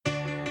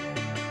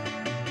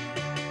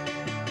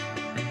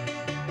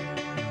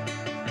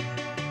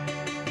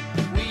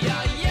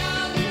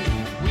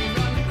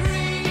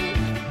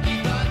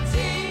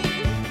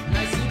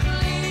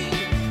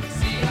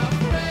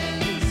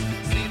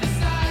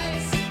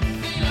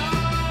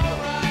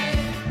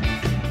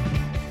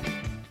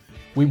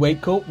We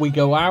wake up, we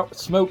go out,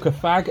 smoke a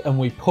fag, and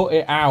we put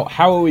it out.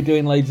 How are we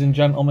doing, ladies and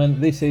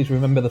gentlemen? This is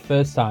Remember the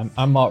First Time.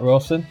 I'm Mark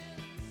Rawson.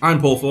 I'm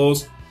Paul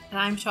Fors. And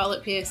I'm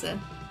Charlotte Pearson.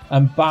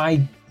 And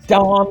by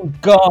darn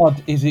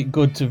God, is it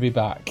good to be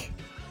back.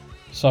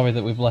 Sorry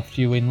that we've left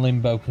you in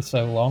limbo for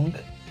so long.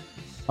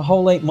 A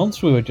whole 8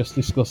 months we were just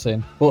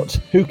discussing, but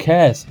who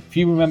cares? If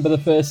you remember the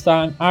first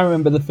time, I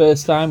remember the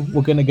first time,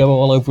 we're going to go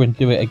all over and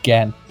do it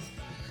again.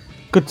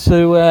 Good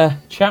to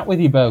chat with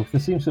you both.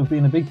 There seems to have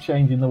been a big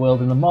change in the world,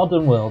 in the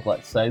modern world,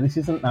 let's say. This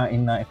isn't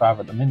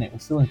 1995 at the minute, we're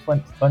still in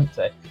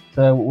 2020.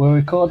 So we're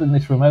recording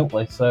this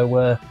remotely,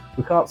 so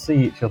we can't see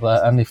each other,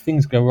 and if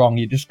things go wrong,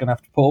 you're just going to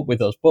have to put up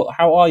with us. But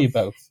how are you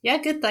both? Yeah,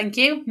 good, thank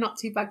you. Not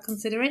too bad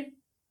considering.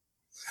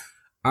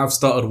 I've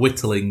started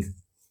whittling.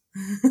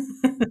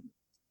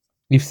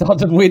 You've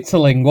started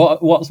whittling?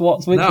 What's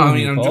whittling? No, I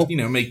mean, I'm Paul?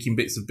 just, making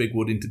bits of big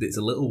wood into bits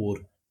of little wood.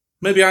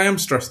 Maybe I am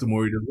stressed and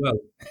worried as well.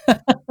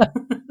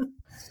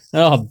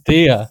 Oh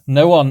dear,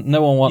 no one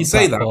wants. You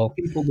say that, that. Paul.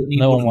 People that need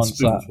No one wooden wants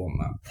spoons that.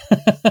 want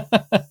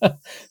that.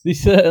 They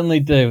certainly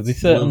do. They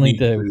certainly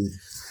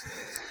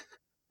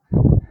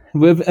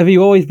Well, do. Have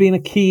you always been a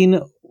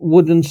keen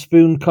wooden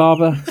spoon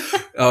carver?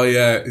 Oh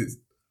yeah,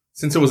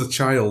 since I was a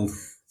child.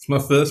 It's my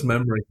first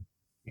memory.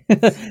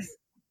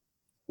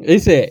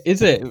 Is it?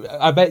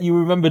 I bet you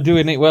remember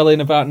doing it well in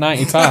about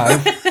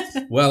 95.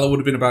 Well, I would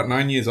have been about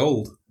 9 years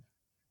old.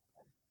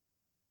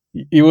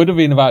 You would have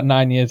been about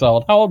 9 years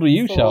old. How old were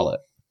you, 4. Charlotte?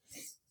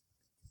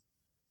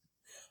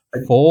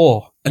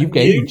 4. You've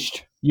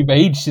aged. You've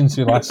aged since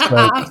we last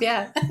spoke.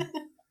 Yeah.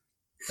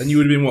 And you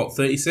would have been, what,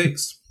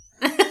 36?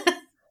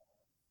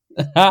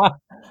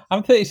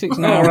 I'm 36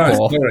 now, Oh, right,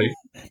 Paul. sorry.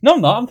 No,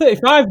 I'm not. I'm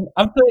 35.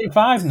 I'm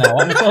 35 now.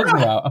 What am I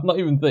talking about? I'm not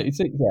even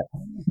 36 yet.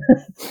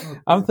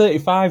 I'm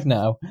 35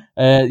 now.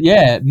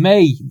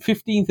 May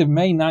 15th of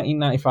May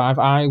 1995.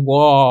 I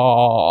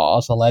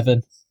was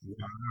 11.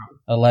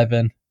 Wow.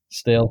 11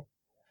 still.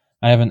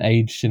 I haven't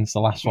aged since the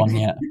last one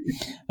yet.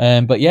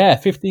 But yeah,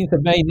 15th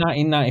of May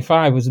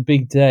 1995 was a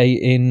big day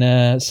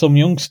in some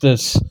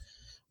youngsters'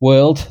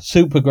 world.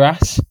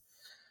 Supergrass.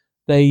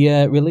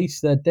 They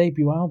released their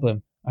debut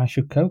album, I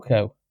Should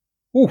Coco.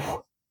 Oof.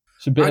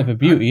 It's a bit of a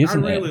beauty,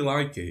 isn't it? I really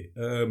like it.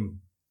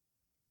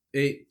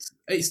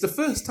 It's the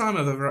first time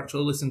I've ever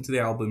actually listened to the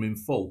album in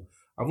full.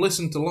 I've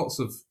listened to lots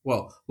of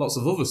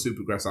other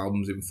Supergrass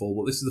albums in full,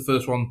 but this is the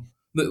first one.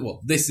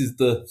 This is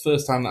the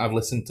first time that I've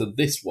listened to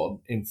this one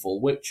in full,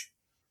 which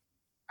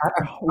I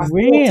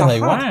really? thought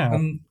I had, Wow.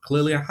 and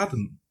clearly I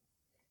hadn't.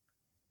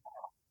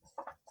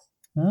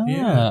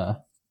 Yeah.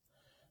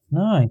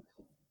 Nice.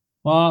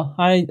 Well,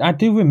 I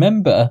do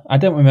remember. I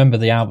don't remember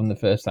the album the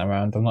first time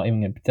around. I'm not even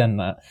going to pretend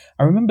that.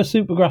 I remember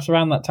Supergrass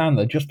around that time,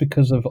 though, just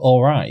because of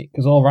All Right.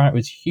 Because All Right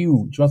was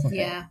huge, wasn't it?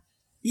 Yeah.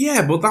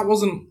 Yeah, but that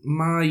wasn't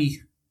my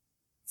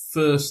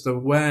first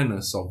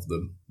awareness of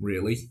them,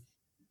 really.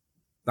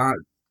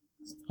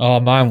 Oh,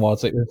 mine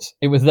was.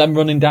 It was them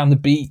running down the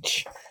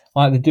beach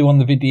like they do on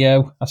the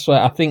video. I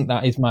swear, I think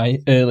that is my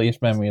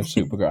earliest memory of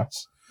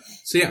Supergrass.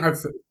 See,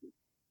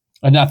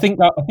 And I think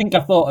I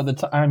thought at the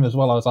time as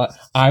well. I was like,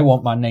 I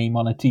want my name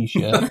on a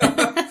T-shirt.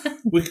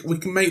 we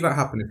can make that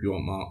happen if you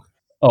want, Mark.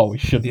 Oh, we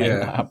should make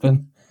that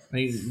happen.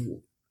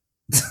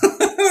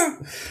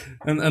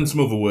 and some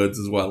other words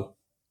as well.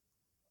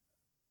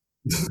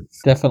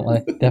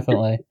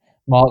 Definitely.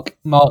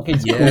 Mark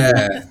is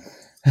yeah,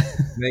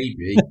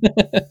 maybe.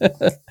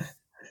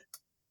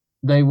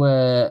 They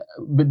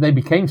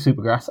became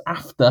Supergrass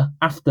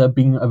after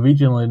being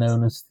originally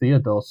known as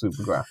Theodore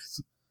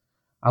Supergrass.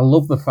 I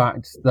love the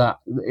fact that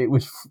it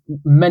was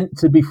meant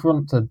to be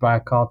fronted by a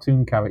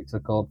cartoon character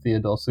called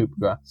Theodore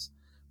Supergrass,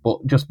 but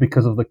just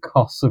because of the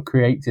costs of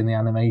creating the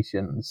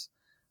animations,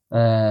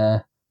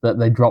 that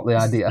they dropped the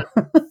idea.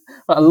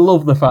 I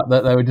love the fact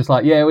that they were just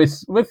like, yeah, we're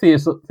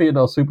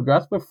Theodore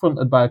Supergrass, we're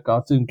fronted by a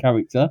cartoon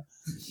character.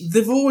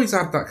 They've always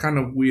had that kind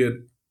of weird,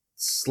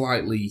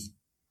 slightly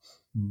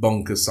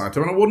bonkers side to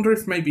them, and I wonder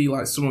if maybe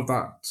like some of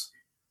that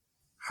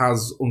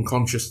has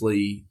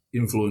unconsciously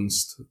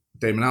influenced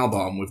Damon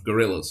Albarn with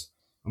Gorillaz.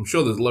 I'm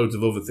sure there's loads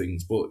of other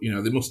things, but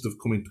they must have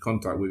come into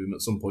contact with him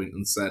at some point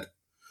and said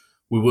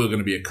we were going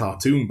to be a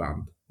cartoon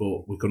band,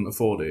 but we couldn't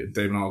afford it.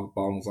 Damon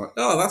Albarn was like,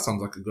 "Oh, that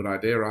sounds like a good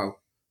idea. I'll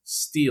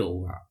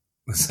steal that."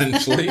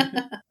 Essentially.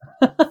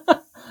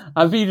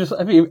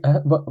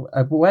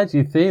 Where's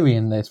your theory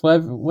in this?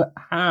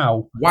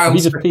 How? Wild have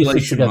you just pieced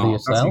it speculation, together Mark.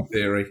 yourself? That's my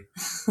theory.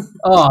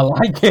 Oh, I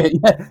like it.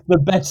 Yeah, the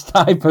best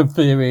type of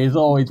theory is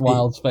always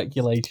wild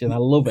speculation. I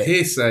love it.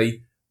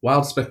 Hearsay,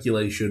 wild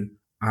speculation,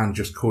 and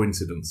just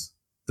coincidence.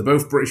 They're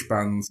both British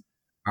bands,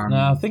 and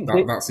No, I think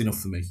that's enough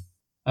for me.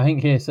 I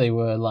think Hearsay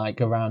were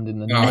like around in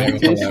the Oh, yeah, 90s.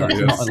 That's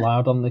hilarious. not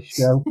allowed on this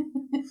show.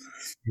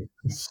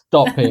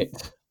 Stop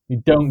it.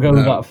 You don't go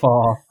No. that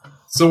far.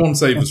 Someone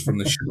save us from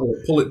this shit.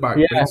 Pull it back.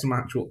 Yeah. Bring some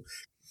actual.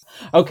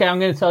 Okay, I'm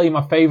going to tell you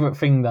my favourite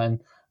thing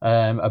then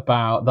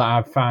about that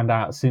I've found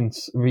out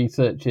since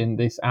researching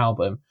this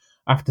album.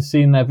 After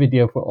seeing their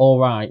video for All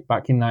Right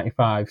back in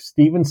 95,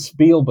 Steven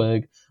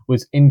Spielberg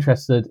was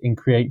interested in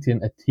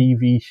creating a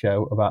TV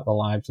show about the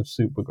lives of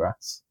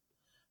Supergrass.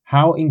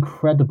 How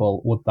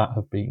incredible would that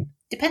have been?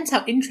 Depends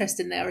how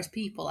interesting they are as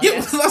people, I Yeah,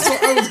 guess. that's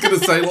what I was going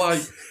to say.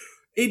 Like,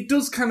 it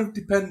does kind of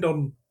depend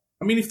on.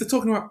 I mean, if they're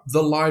talking about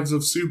the lives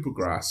of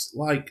Supergrass,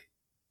 like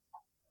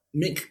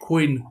Mick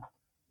Quinn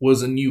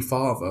was a new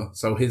father,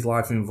 so his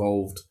life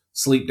involved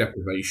sleep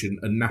deprivation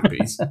and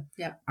nappies.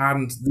 Yep.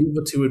 And the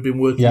other two had been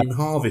working in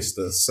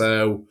Harvester,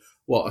 so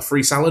what, a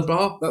free salad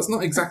bar? That's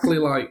not exactly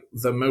like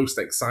the most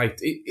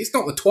exciting. It's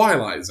not the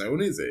Twilight Zone,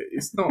 is it?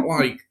 It's not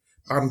like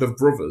Band of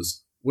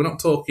Brothers. We're not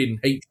talking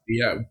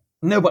HBO.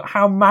 No, but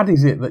how mad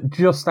is it that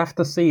just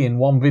after seeing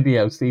one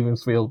video, Steven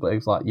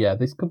Spielberg's like, yeah,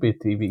 this could be a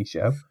TV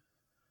show.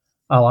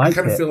 I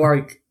kind of feel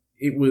like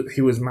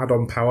he was mad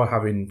on power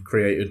having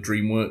created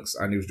DreamWorks,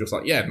 and he was just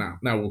like, yeah,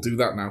 now we'll do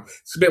that now.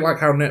 It's a bit like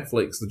how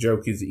Netflix, the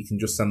joke is that you can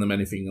just send them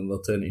anything and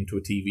they'll turn it into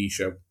a TV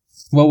show.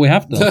 Well, we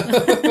have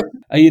done.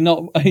 Are you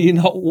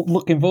not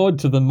looking forward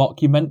to the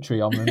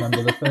mockumentary on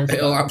Remember the First?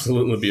 It'll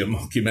absolutely be a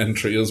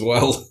mockumentary as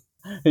well.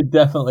 It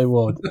definitely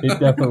would. It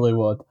definitely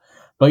would.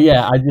 But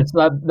yeah,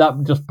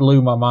 that just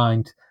blew my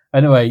mind.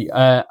 Anyway,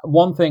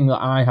 one thing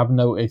that I have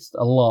noticed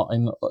a lot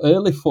in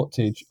early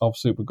footage of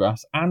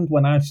Supergrass, and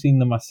when I've seen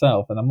them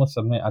myself, and I must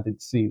admit I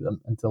didn't see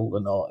them until the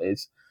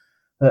noughties,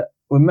 that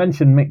we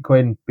mentioned Mick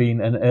Quinn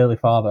being an early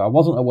father. I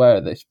wasn't aware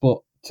of this, but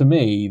to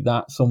me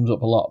that sums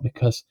up a lot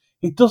because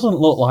he doesn't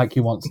look like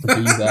he wants to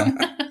be there.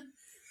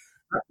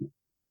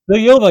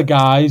 The other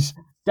guys,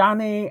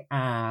 Danny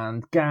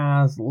and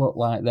Gaz, look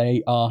like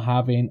they are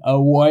having a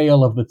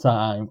whale of the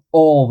time,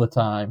 all the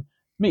time.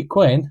 Mick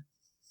Quinn,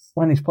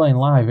 when he's playing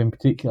live in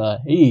particular,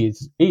 he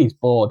is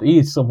bored. He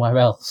is somewhere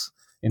else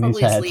in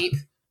Probably his head. asleep.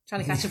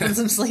 Trying to catch up on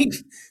some sleep.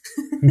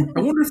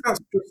 I wonder if that's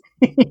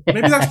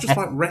maybe that's just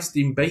like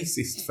resting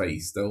bassist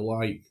face though.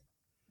 Like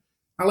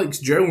Alex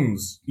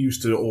Jones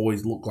used to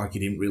always look like he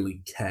didn't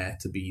really care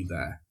to be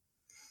there.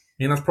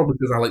 And that's probably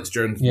because Alex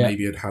Jones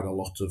maybe had a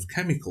lot of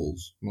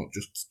chemicals, not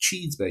just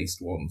cheese-based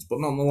ones. But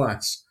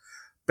nonetheless,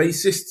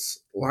 bassists,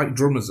 like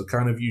drummers, are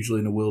kind of usually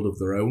in a world of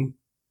their own.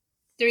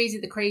 They're either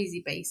the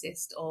crazy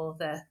bassist or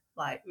the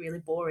like really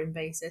boring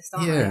bassist,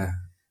 aren't they? Yeah.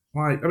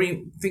 Like, I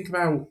mean, think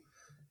about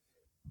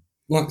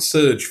like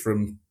Serge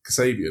from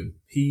Kasabian.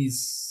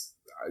 He's...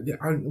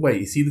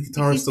 wait, is he the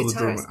guitarist or the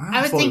drummer?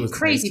 I would think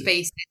crazy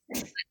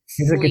bassist.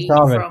 He's a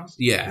guitarist.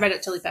 From Red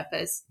Hot Chili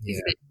Peppers. He's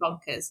a bit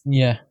bonkers.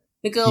 Yeah.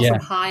 The girl from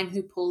Haim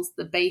who pulls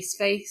the bass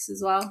face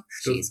as well.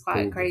 She's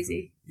quite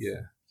crazy. Yeah.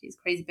 She's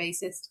a crazy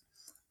bassist.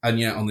 And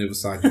yet on the other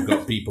side, you've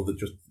got people that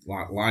just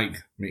like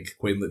Mick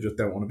Quinn that just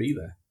don't want to be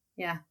there.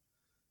 Yeah.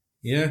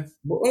 Yeah.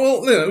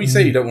 Well, you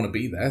say you don't want to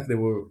be there.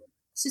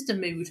 It's just a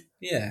mood.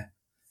 Yeah.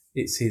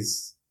 It's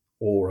his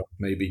aura,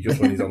 maybe, just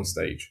when he's on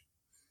stage.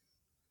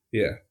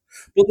 Yeah.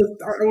 But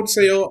I would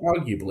say,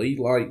 arguably,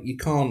 like, you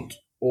can't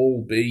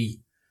all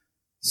be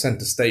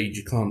centre stage.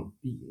 You can't,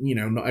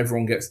 not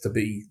everyone gets to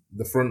be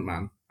the front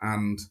man.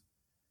 And,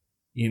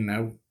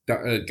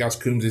 Gaz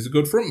Coombs is a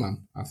good front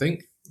man, I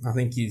think. I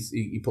think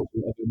he puts a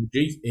lot of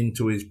energy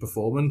into his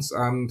performance,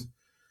 and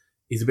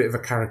he's a bit of a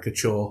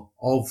caricature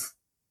of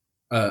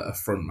a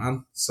front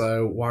man.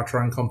 So why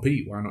try and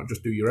compete? Why not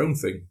just do your own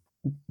thing?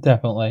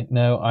 Definitely.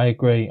 No, I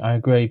agree.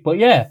 But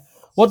yeah,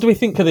 what do we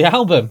think of the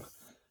album?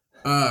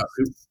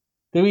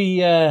 Do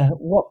we?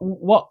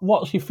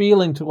 What's your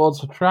feeling towards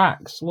the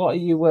tracks? What are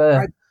you?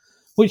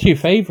 Which are your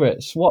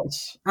favourites?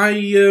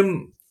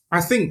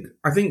 I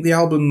think the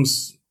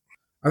album's.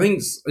 I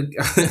think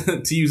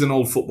to use an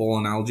old football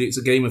analogy, it's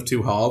a game of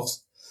two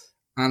halves,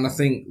 and I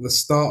think the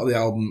start of the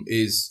album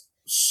is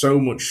so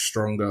much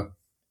stronger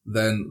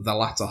than the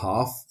latter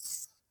half,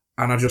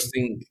 and I just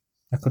think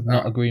I could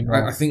not agree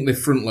more. I think they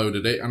front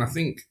loaded it, and I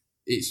think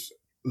it's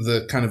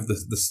the kind of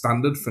the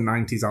standard for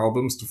 90s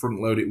albums to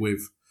front load it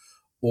with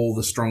all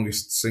the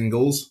strongest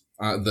singles,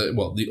 all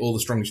the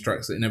strongest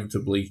tracks that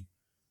inevitably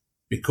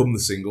become the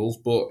singles.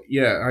 But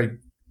yeah,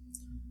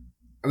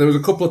 there was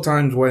a couple of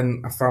times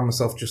when I found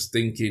myself just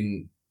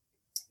thinking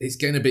it's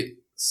getting a bit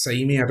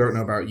samey. I don't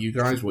know about you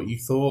guys, what you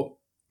thought.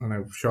 I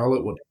know,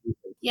 Charlotte, what did you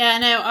think? Yeah,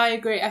 no, I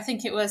agree. I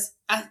think it was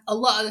a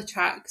lot of the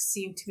tracks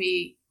seemed to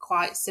be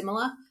quite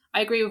similar.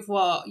 I agree with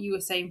what you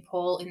were saying,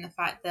 Paul, in the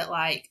fact that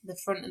like the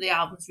front of the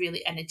album's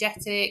really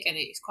energetic and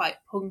it's quite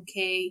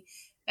punky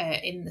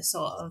in the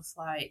sort of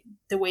like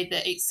the way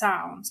that it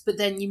sounds. But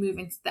then you move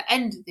into the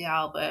end of the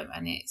album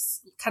and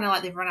it's kind of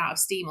like they've run out of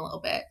steam a little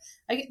bit.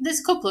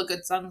 There's a couple of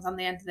good songs on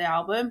the end of the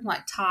album,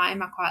 like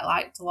Time I quite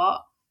liked a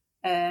lot.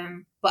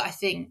 But I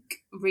think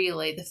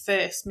really the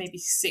first maybe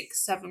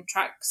 6-7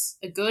 tracks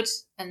are good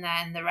and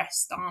then the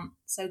rest aren't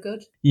so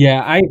good.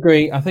 Yeah, I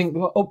agree. I think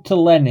up to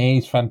Lenny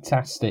is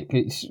fantastic.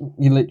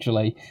 You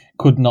literally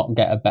could not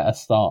get a better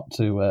start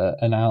to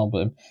an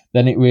album.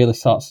 Then it really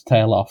starts to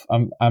tail off.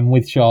 I'm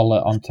with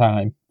Charlotte on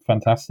Time.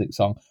 Fantastic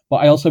song. But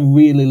I also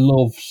really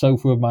love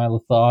Sofa of My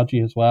Lethargy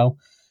as well.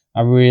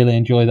 I really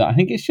enjoy that. I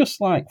think it's just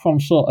like from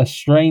sort of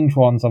Strange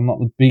Ones I'm not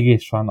the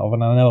biggest fan of,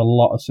 and I know a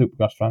lot of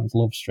Supergrass fans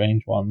love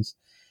Strange Ones.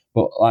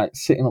 But like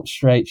Sitting Up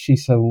Straight,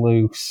 She's So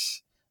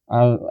Loose.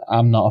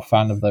 I'm not a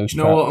fan of those. Do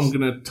you know what I'm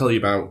going to tell you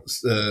about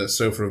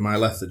Sofa of My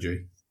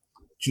Lethargy?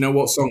 Do you know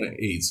what song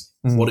it is?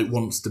 What it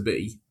wants to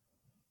be?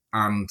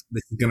 And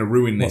this is going to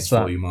ruin this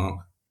for you, Mark.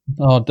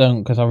 Oh,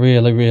 don't, because I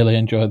really, really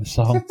enjoy the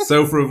song.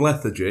 Sofa of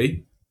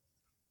Lethargy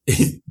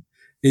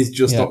is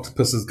just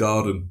Octopus's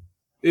Garden.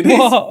 It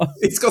What? is.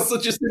 It's got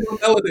such a simple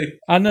melody.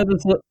 I know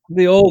there's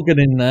the organ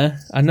in there.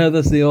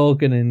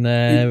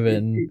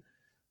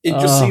 It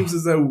just seems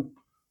as though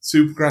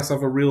Supergrass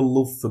have a real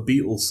love for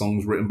Beatles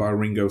songs written by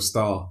Ringo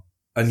Starr.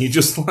 And you're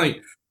just like,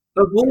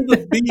 of all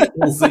the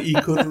Beatles that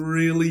you could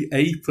really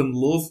ape and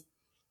love,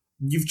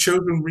 you've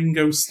chosen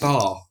Ringo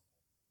Starr.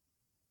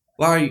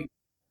 Like,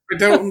 I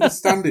don't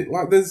understand it.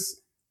 Like,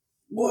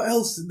 what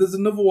else? There's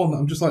another one that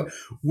I'm just like,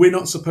 We're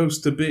Not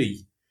Supposed to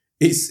Be.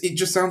 It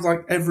just sounds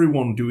like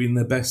everyone doing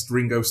their best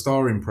Ringo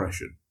Starr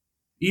impression.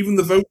 Even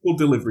the vocal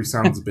delivery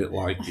sounds a bit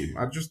like him.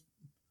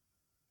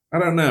 I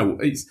don't know.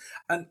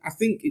 And I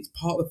think it's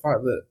part of the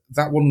fact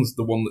that one's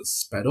the one that's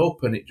sped up,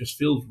 and it just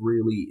feels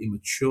really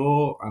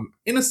immature. And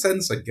in a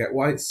sense, I get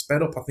why it's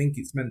sped up. I think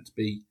it's meant to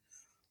be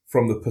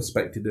from the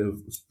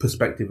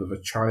perspective of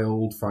a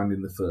child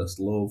finding the first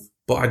love.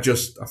 But I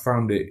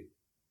found it,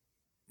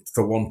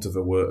 for want of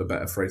a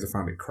better phrase, I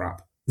found it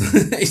crap.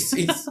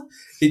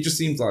 It just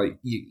seems like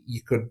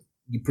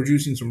you're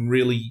producing some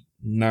really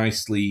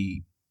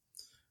nicely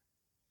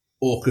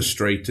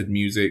orchestrated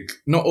music,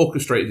 not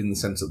orchestrated in the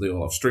sense that they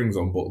all have strings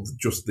on, but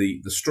just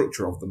the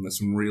structure of them. There's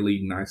some really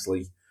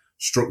nicely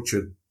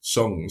structured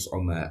songs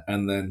on there,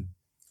 and then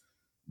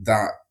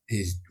that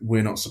is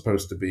We're Not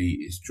Supposed to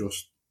Be is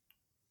just,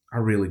 I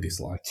really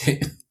dislike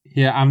it.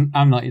 Yeah,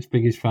 I'm not its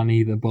biggest fan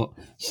either, but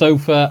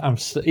Sofa, I'm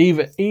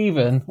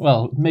even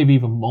well, maybe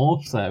even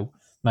more so.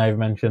 May have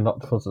mentioned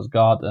Octopus's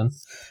Garden.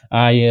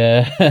 I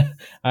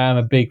am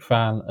a big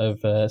fan of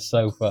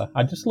Sofa.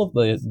 I just love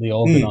the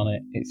organ on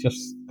it. It's just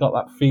got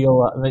that feel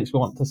that makes me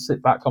want to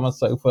sit back on a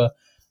sofa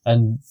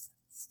and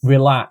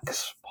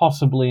relax,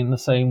 possibly in the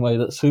same way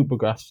that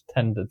Supergrass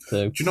tended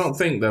to. Do you not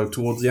think, though,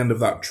 towards the end of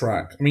that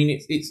track, I mean,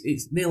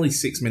 it's nearly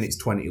 6 minutes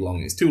 20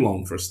 long. It's too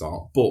long for a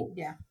start, but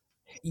yeah.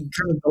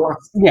 Kind of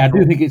I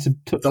do think it's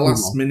the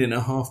last minute and a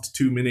half to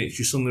 2 minutes,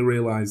 you suddenly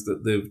realise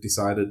that they've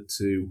decided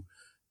to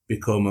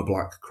become a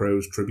Black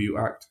Crowes tribute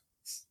act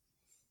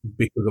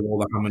because of all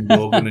the Hammond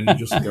organ, and you're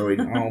just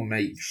going, oh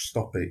mate,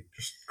 stop it,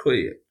 just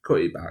cut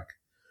it back.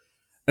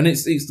 And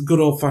it's the good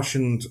old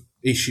fashioned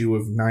issue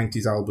of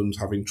 90s albums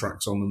having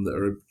tracks on them that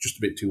are just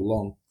a bit too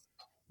long.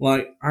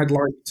 Like I'd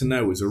Like to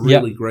Know is a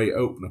really great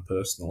opener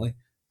personally,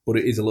 but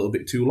it is a little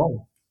bit too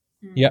long.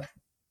 Yep.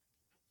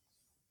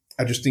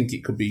 I just think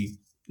it could be,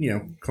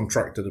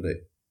 contracted a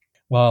bit.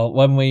 Well,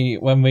 when we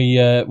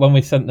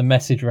sent the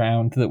message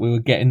round that we were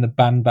getting the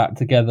band back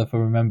together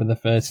for Remember the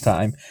First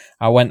Time,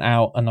 I went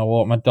out and I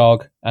walked my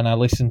dog and I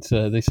listened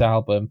to this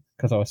album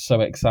because I was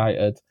so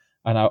excited.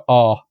 And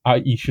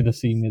you should have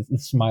seen the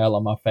smile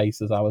on my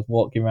face as I was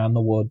walking around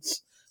the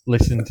woods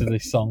listening to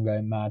this song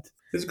going mad.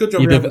 It's a good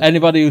job.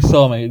 Anybody who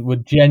saw me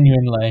would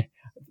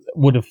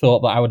have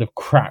thought that I would have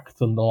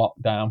cracked under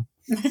lockdown.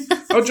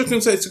 I was just going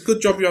to say, it's a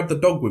good job you had the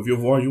dog with you,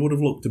 otherwise you would have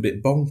looked a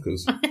bit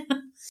bonkers.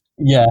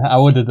 Yeah, I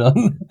would have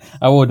done.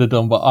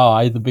 But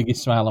I had the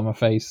biggest smile on my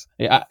face.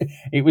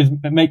 It was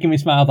making me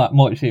smile that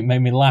much. It made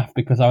me laugh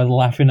because I was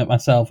laughing at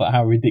myself at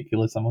how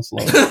ridiculous I must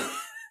look.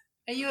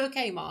 Are you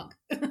okay, Mark?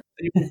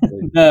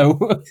 No.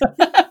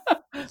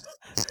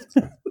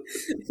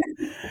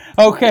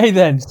 Okay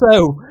then.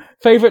 So,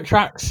 favourite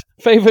tracks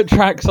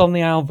on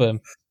the album.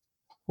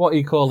 What are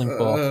you calling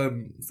for?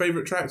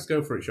 Favourite tracks?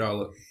 Go for it,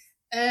 Charlotte.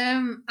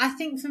 I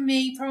think for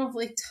me,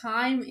 probably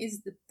Time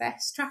is the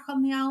best track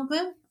on the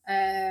album.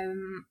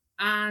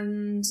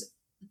 And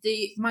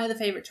my other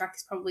favourite track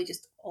is probably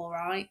just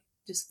Alright,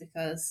 just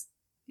because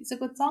it's a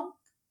good song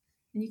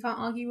and you can't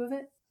argue with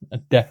it. I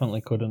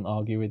definitely couldn't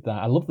argue with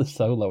that. I love the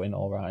solo in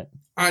Alright.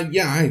 I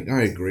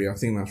agree. I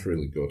think that's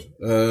really good.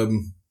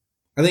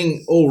 I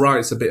think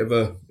Alright's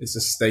it's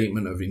a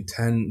statement of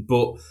intent,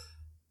 but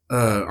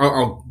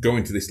I'll go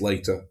into this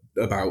later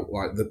about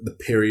like the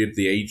period,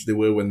 the age they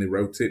were when they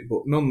wrote it,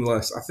 but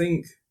nonetheless, I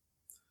think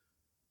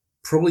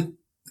probably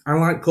I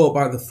like Caught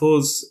by the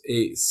Fuzz.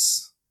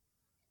 It's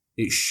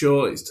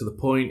short, it's to the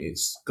point,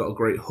 it's got a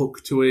great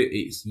hook to it,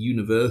 it's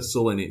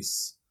universal, and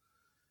it's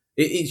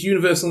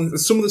universal.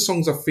 Some of the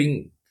songs I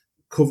think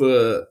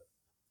cover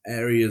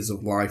areas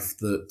of life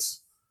that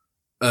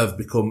have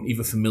become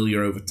either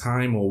familiar over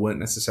time or weren't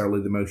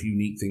necessarily the most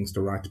unique things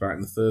to write about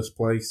in the first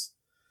place.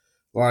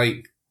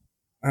 Like,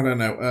 I don't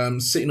know,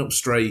 Sitting Up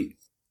Straight,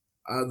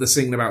 they're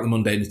singing about the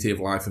mundanity of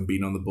life and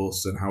being on the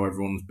bus and how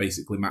everyone's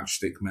basically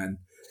matchstick men.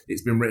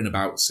 It's been written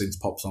about since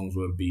pop songs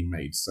were being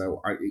made,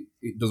 so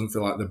it doesn't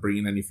feel like they're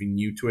bringing anything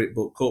new to it.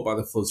 But Caught by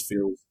the Fuzz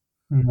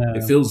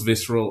feels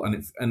visceral,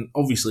 and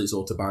obviously it's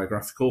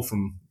autobiographical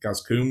from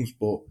Gaz Coombs,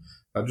 but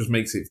that just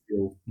makes it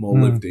feel more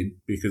lived in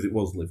because it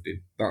was lived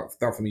in.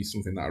 That for me is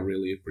something that I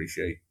really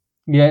appreciate.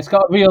 Yeah, it's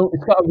got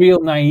a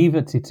real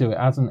naivety to it,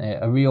 hasn't it?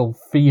 A real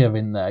fear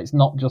in there. It's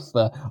not just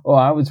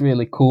I was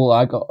really cool.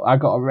 I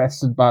got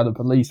arrested by the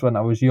police when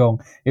I was young.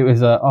 It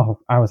was I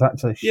was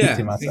actually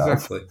shitting myself.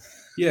 Exactly.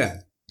 Yeah.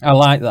 I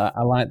like that.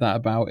 I like that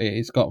about it.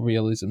 It's got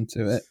realism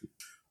to it.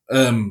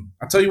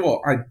 I tell you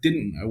what, I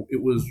didn't know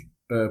it was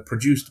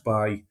produced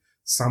by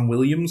Sam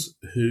Williams,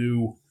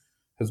 who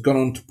has gone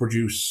on to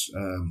produce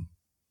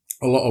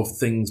a lot of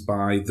things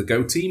by the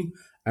Go Team.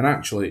 And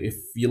actually, if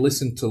you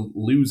listen to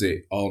Lose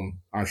It on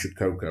I Should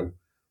Coco,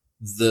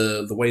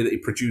 the way that he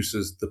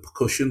produces the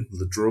percussion,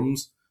 the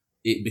drums,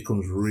 it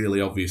becomes really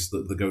obvious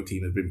that the Go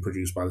Team has been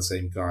produced by the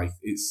same guy.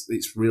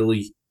 It's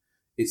really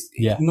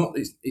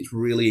it's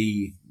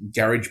really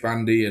garage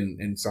bandy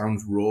and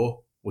sounds raw,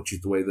 which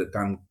is the way that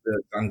Dan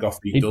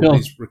Goffey done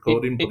his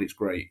recording, but it's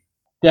great.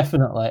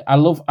 Definitely, I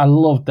love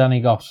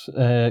Danny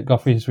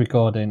Goffey's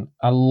recording.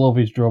 I love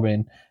his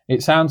drumming.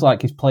 It sounds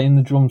like he's playing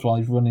the drums while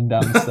he's running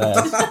down the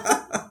stairs.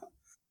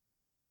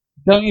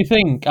 Don't you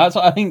think? That's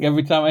what I think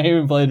every time I hear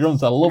him play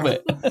drums. I love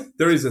it.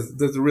 There's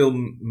a real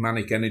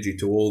manic energy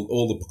to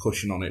all the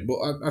percussion on it, but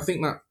I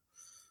think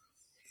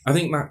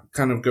that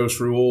kind of goes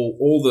through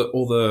all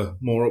the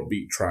more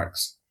upbeat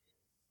tracks.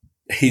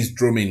 His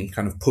drumming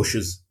kind of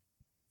pushes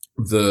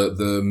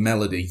the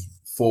melody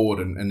forward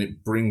and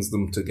it brings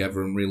them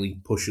together and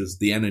really pushes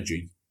the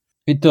energy.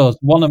 It does.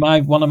 One of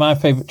my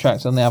favourite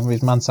tracks on the album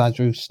is Man-Sized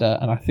Rooster,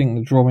 and I think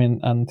the drumming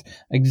and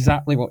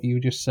exactly what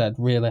you just said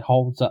really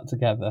holds that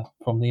together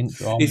from the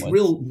intro onwards. It's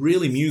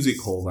really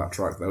music hall, that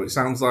track, though. It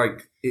sounds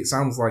like it's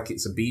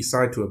a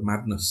B-side to a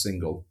Madness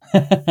single.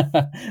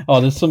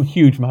 Oh, there's some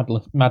huge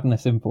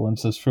Madness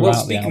influences throughout the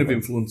album. Speaking of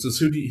influences,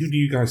 who do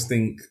you guys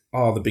think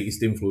are the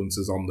biggest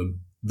influences on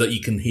them that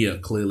you can hear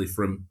clearly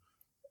from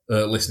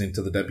listening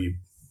to the debut?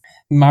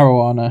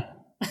 Marijuana.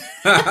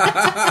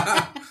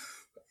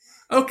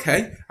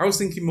 Okay, I was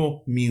thinking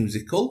more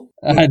musical.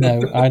 I know,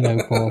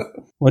 Paul.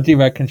 What do you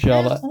reckon,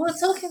 Charlotte? Well,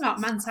 talking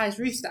about Man-Sized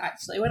Rooster,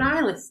 actually, when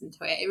I listened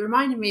to it, it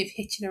reminded me of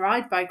Hitching a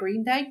Ride by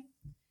Green Day.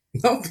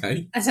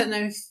 Okay. I don't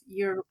know if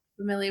you're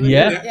familiar with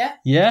it.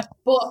 Yeah.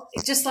 But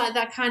it's just like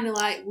that kind of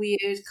like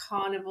weird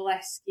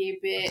carnival-esque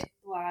bit,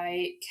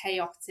 like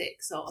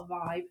chaotic sort of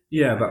vibe.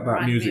 Yeah,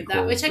 that music.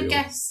 Which I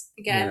guess,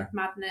 again,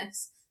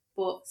 Madness,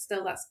 but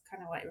still that's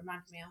kind of what it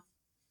reminded me of.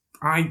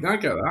 I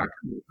get that.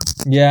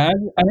 Yeah,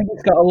 I think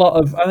it's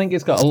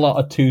got a lot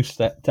of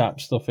two-step tap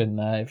stuff in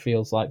there. It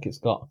feels like it's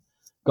got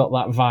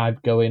that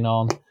vibe going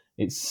on.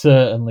 It's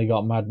certainly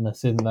got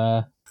Madness in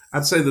there.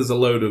 I'd say there's a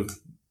load of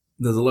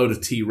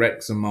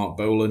T-Rex and Mark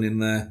Bolan in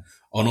there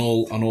on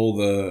all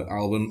the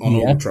album, on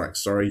all the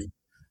tracks. Sorry,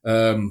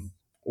 a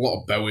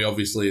lot of Bowie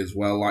obviously as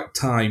well. Like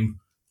Time,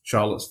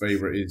 Charlotte's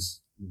favorite,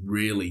 is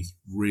really,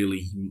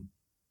 really,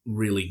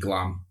 really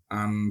glam,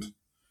 and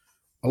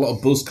a lot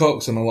of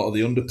Buzzcocks and a lot of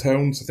the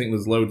Undertones. I think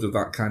there's loads of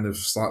that kind of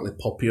slightly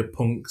poppier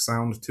punk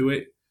sound to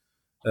it,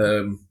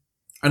 and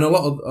a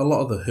lot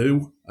of the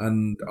Who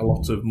and a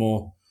lot of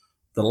more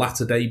the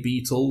latter day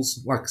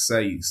Beatles. Like I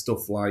say,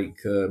 stuff like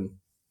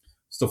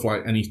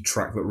any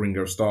track that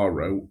Ringo Starr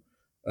wrote,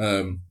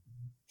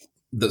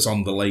 that's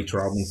on the later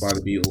albums by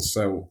the Beatles.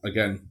 So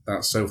again,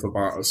 that Sofa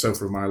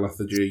of My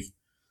Lethargy.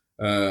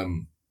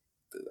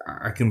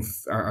 I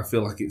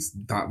feel like it's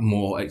that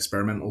more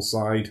experimental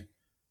side.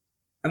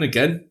 And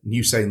again,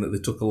 you saying that they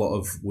took a lot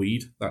of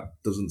weed, that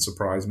doesn't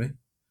surprise me.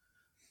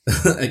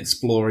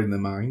 Exploring their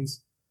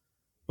minds.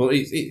 But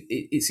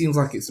it seems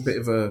like it's a bit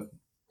of a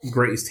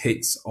greatest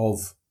hits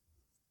of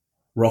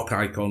rock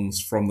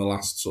icons from the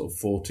last sort of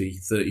 40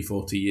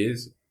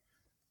 years.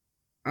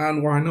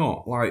 And why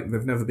not? Like,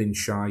 they've never been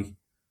shy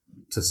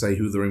to say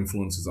who their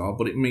influences are.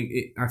 But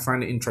I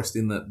find it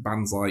interesting that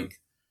bands like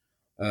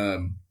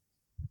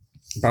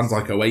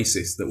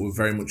Oasis, that were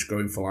very much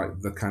going for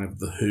like the kind of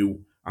the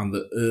Who and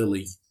the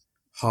early,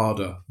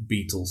 harder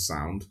Beatles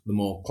sound, the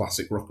more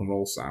classic rock and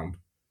roll sound,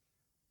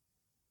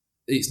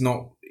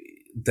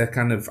 they're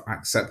kind of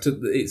accepted,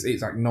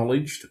 it's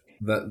acknowledged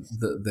that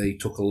they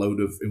took a load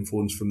of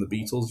influence from the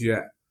Beatles,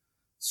 yet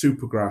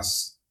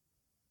Supergrass,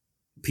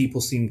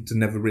 people seem to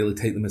never really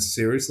take them as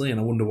seriously, and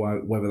I wonder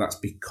whether that's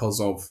because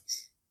of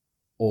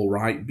All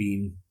Right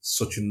being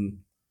such an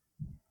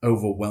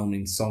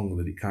overwhelming song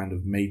that it kind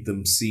of made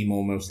them seem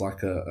almost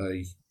like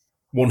a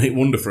one-hit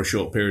wonder for a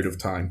short period of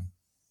time.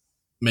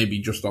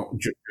 Maybe just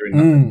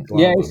during that.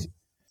 Yeah,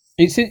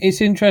 it's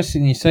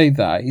interesting you say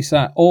that. It's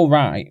that All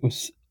Right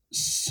was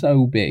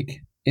so big,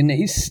 and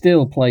it's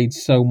still played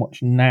so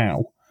much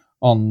now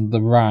on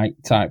the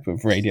right type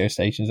of radio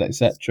stations,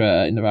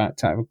 etc., in the right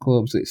type of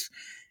clubs.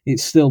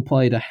 It's still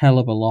played a hell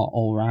of a lot.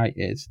 All Right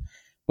is,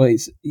 but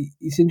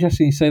it's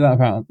interesting you say that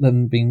about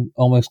them being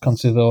almost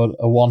considered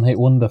a one-hit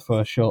wonder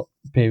for a short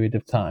period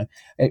of time.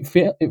 It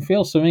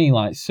feels to me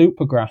like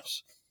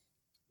Supergrass.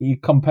 You're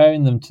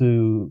comparing them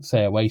to,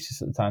 say,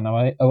 Oasis at the time.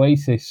 Now,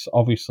 Oasis,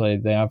 obviously,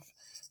 they have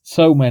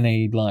so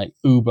many, like,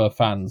 uber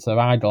fans. They're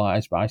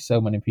idolised by so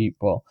many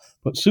people.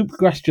 But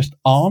Supergrass just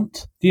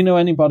aren't. Do you know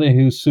anybody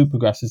whose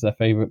Supergrass is their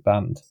favourite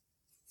band?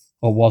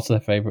 Or was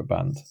their favourite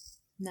band?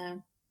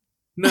 No.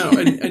 No,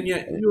 and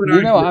yet you and I...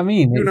 You know what I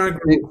mean? You and I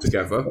grew up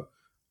together.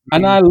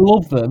 And I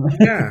love them.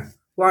 Yeah.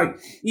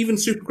 Like, even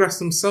Supergrass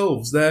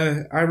themselves,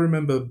 I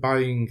remember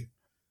buying...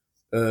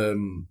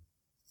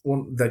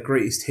 their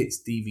greatest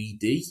hits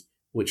DVD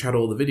which had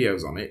all the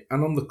videos on it,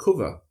 and on the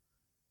cover,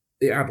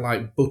 it had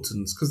like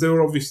buttons because they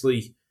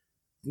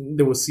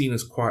were seen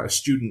as quite a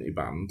studenty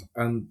band,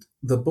 and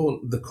the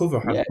cover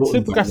had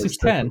buttons Supergrass on is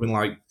 10. something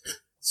like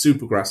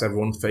Supergrass,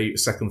 everyone's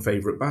second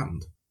favourite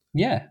band.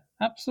 Yeah,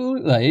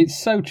 absolutely. It's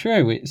so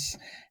true. It's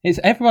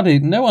everybody.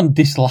 No one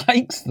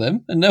dislikes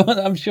them, and no one.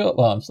 I'm sure.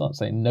 Well, I'm not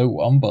saying no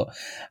one, but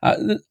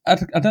I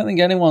don't think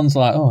anyone's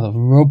like, oh, they're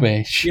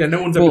rubbish. Yeah,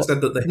 no one's ever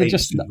said that they hate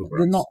Supergrass. Supergrass.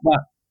 They're not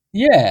that.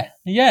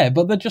 Yeah,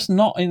 but they're just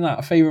not in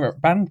that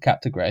favourite band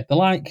category. They're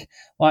like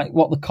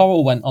what the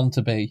Coral went on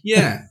to be.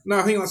 Yeah, no,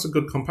 I think that's a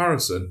good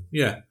comparison.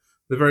 Yeah,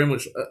 they're very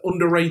much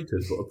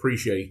underrated but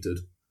appreciated.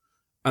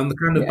 And the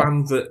kind of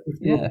band that if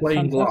you're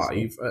playing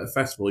live at a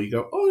festival, you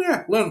go, oh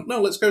yeah,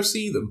 no, let's go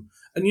see them.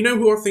 And you know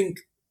who I think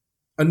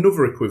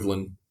another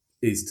equivalent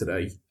is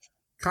today?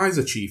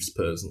 Kaiser Chiefs,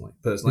 personally.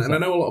 And I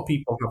know a lot of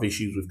people have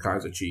issues with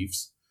Kaiser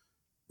Chiefs,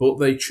 but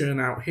they churn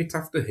out hit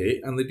after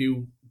hit and they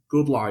do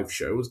good live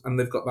shows and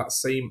they've got that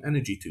same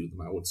energy to them,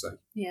 I would say.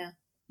 Yeah.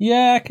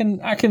 Yeah,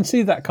 I can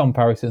see that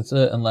comparison,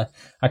 certainly.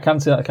 I can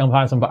see that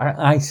comparison, but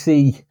I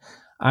see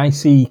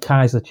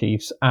Kaiser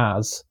Chiefs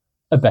as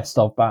a best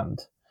of band.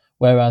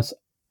 Whereas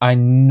I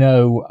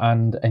know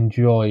and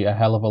enjoy a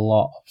hell of a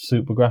lot of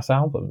Supergrass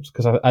albums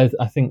because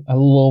I think I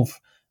love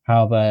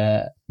how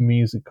their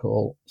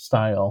musical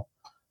style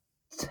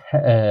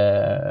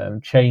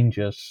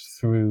changes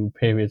through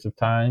periods of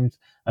times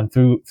and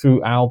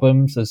through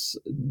albums. As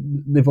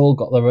they've all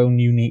got their own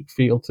unique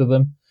feel to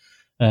them,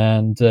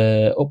 and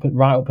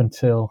right up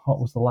until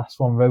what was the last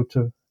one?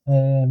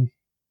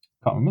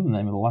 Can't remember the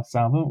name of the last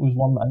album. It was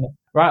one that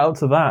right up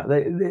to that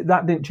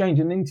that didn't change,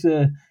 and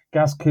into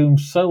Gaz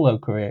Coombs' solo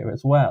career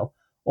as well.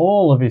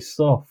 All of his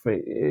stuff,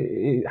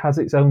 it has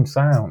its own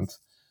sound.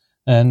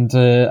 And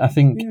I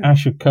think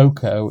Asher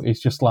Coco is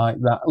just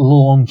like that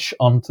launch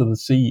onto the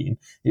scene.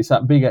 It's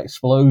that big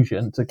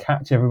explosion to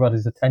catch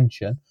everybody's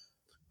attention,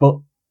 but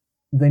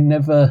they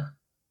never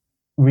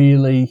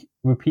really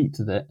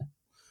repeated it.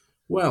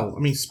 Well, I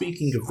mean,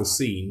 speaking of the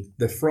scene,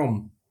 they're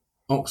from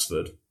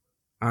Oxford,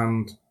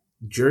 and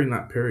during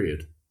that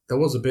period, there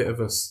was a bit of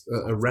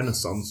a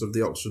renaissance of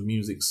the Oxford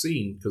music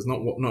scene because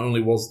not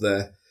only was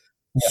there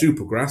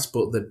Supergrass,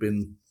 but there'd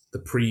been the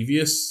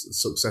previous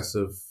success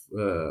of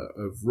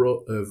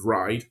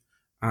Ride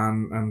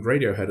and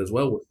Radiohead as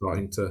well were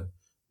starting to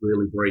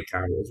really break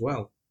out as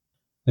well.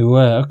 They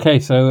were. Okay,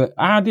 so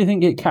how do you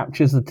think it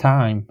captures the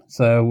time?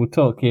 So we're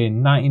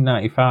talking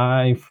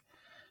 1995,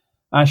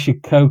 Asher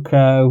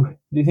Coco.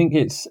 Do you think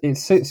it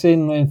sits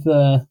in with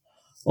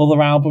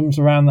other albums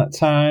around that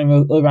time,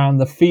 around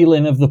the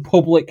feeling of the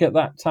public at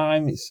that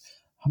time? It's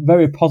a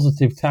very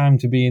positive time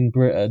to be in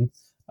Britain.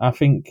 I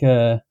think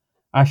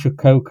Asher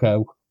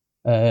Coco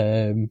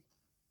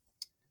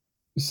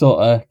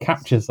sort of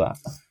captures that.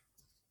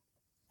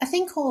 I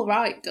think All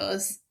Right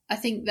does. I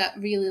think that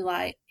really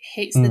like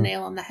hits the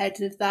nail on the head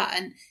with that,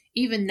 and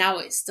even now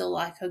it's still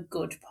like a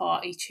good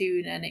party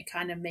tune, and it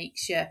kind of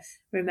makes you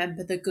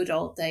remember the good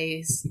old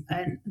days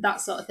and that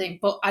sort of thing.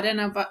 But I don't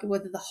know about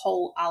whether the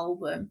whole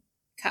album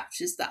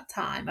captures that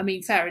time. I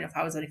mean, fair enough,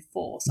 I was only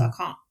 4, so I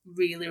can't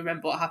really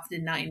remember what happened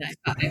in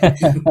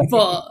 1995.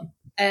 But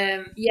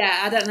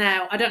I don't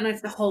know. I don't know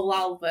if the whole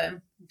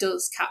album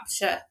does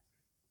capture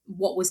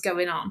what was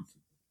going on.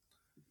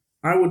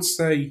 I would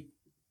say,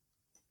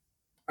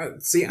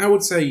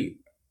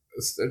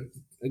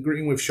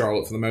 agreeing with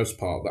Charlotte for the most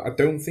part, that I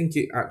don't think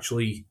it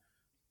actually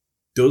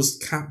does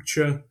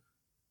capture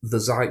the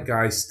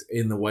zeitgeist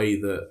in the way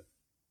that,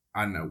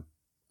 I don't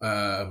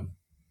know,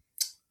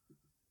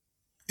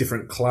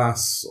 Different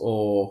Class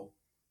or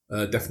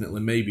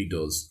Definitely Maybe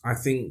does. I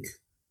think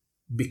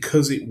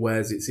because it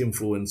wears its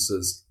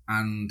influences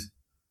and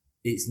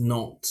it's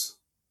not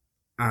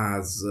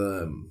as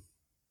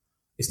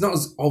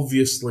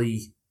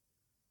obviously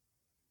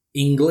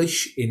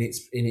English in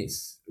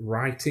its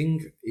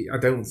writing, I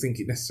don't think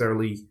it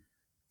necessarily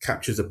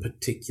captures a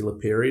particular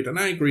period. And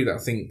I agree that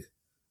I think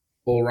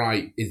All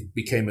Right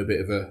became a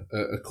bit of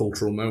a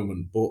cultural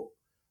moment, but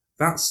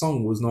that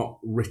song was not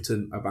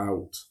written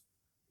about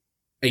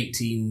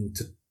 18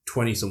 to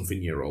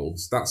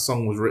 20-something-year-olds. That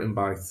song was written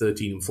by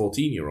 13 and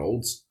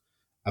 14-year-olds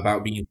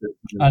about being 13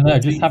 and I know,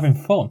 14. just having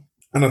fun.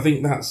 And I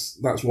think that's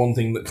one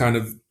thing that kind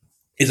of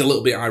is a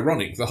little bit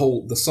ironic.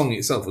 The song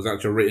itself was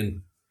actually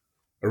written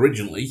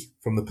originally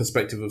from the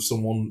perspective of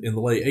someone in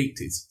the late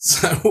 80s.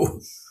 So,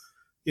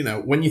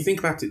 when you think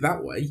about it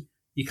that way,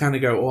 you kind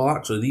of go, well,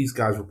 actually, these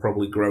guys were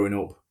probably growing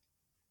up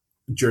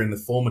during the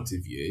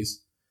formative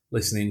years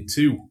listening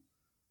to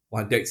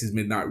like Dexys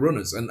Midnight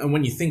Runners. And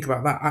when you think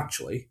about that,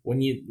 actually,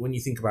 when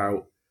you think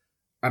about,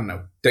 I don't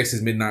know,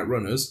 Dexys Midnight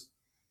Runners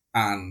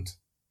and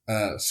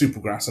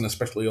Supergrass and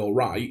especially All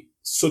Right,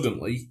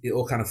 suddenly it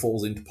all kind of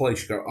falls into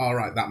place. You go, all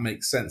right, that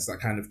makes sense. That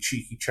kind of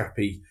cheeky,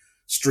 chappy,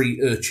 street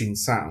urchin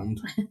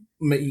sound.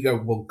 Make you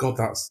go, well, God,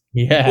 that's...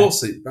 Yeah. Of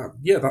course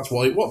that's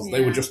what it was. Yeah.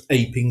 They were just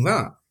aping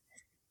that.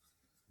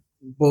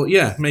 But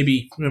yeah,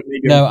 maybe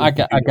no, I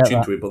get that.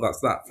 Into it, but that's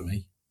that for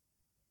me.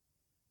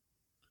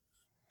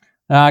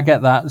 I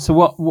get that. So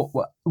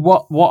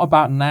what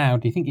about now?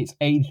 Do you think it's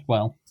aged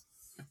well?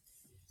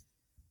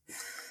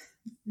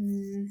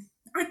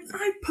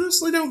 I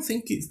personally don't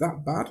think it's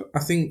that bad. I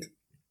think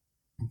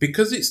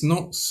because it's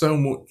not so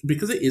much,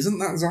 because it isn't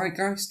that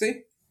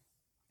zeitgeisty,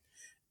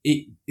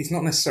 it's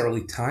not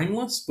necessarily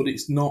timeless, but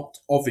it's not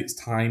of its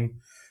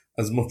time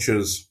as much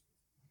as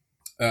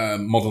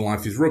Modern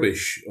Life is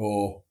Rubbish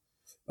or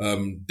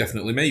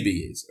Definitely Maybe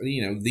is.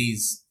 You know,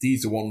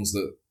 these are ones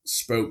that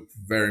spoke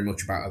very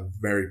much about a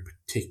very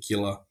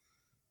particular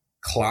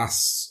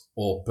class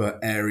or per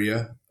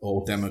area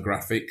or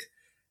demographic,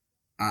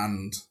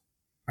 and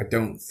I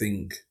don't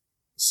think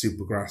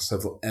Supergrass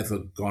have ever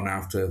gone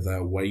out of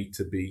their way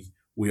to be,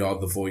 we are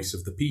the voice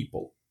of the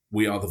people.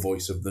 We are the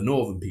voice of the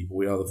northern people.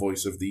 We are the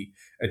voice of the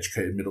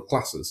educated middle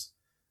classes.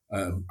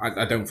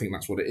 I don't think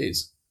that's what it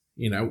is.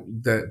 You know,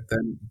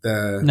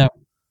 the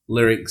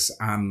lyrics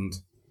and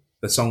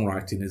the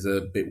songwriting is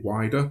a bit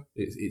wider.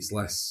 It's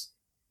less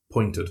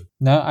pointed.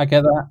 No, I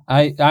get that.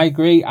 I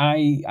agree.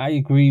 I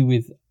agree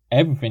with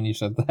everything you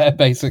said there,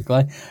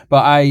 basically.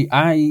 But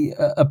I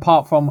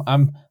apart from,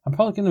 I'm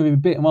probably going to be a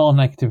bit more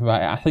negative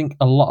about it. I think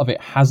a lot of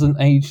it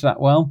hasn't aged that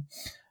well.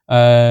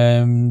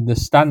 The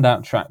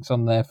standout tracks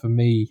on there for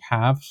me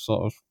have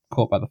sort of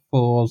Caught by the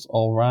Fours,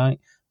 all right.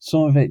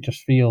 Some of it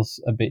just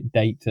feels a bit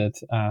dated,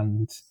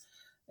 and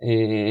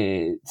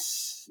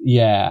it's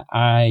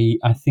I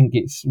think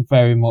it's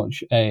very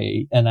much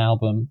an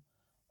album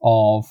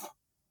of.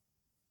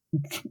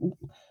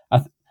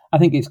 I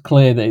think it's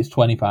clear that it's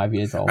 25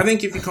 years old. I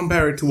think if you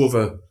compare it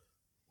to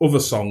other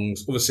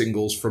songs, other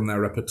singles from their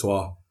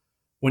repertoire,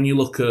 when you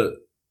look at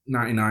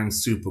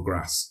 99's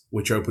Supergrass,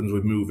 which opens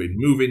with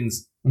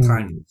Moving's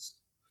timeless.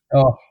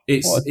 Oh,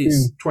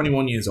 it's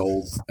 21 years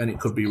old and it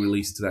could be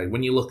released today.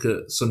 When you look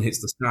at Sun Hits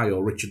the Sky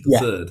or Richard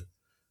III,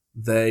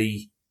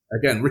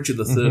 Richard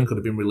III could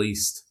have been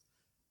released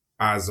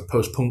as a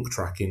post-punk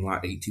track in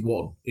like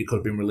 81. It could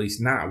have been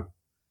released now.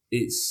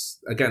 It's,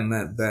 again,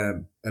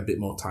 they're a bit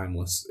more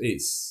timeless.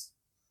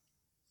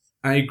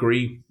 I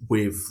agree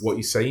with what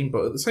you're saying,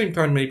 but at the same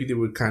time, maybe they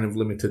were kind of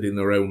limited in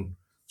their own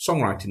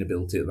songwriting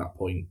ability at that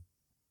point,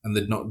 and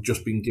they'd not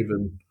just been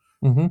given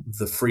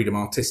the freedom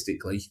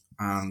artistically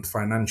and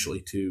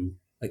financially to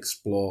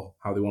explore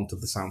how they wanted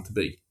the sound to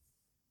be.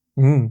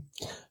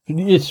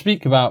 You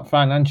speak about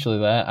financially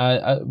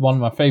there. One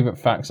of my favourite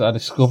facts I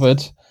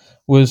discovered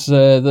was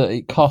that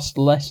it cost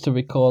less to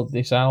record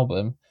this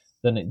album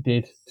than it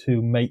did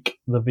to make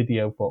the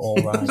video for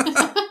All Right.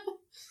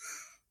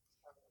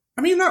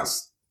 I mean,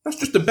 that's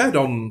just a bed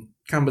on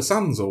Canberra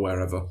Sands or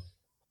wherever.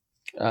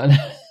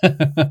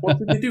 What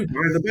did they do?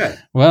 Buy the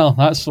bed? Well,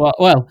 that's what.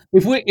 Well,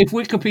 if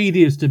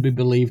Wikipedia is to be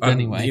believed,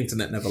 anyway, the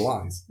internet never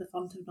lies. The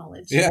font of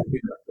knowledge. Yeah,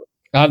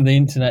 and the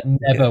internet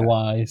never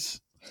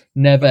lies,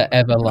 never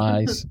ever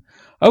lies.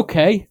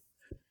 Okay,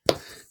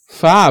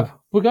 fab.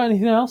 We got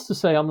anything else to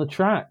say on the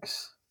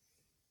tracks?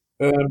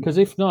 Because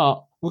if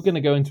not, we're going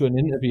to go into an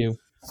interview.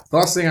 The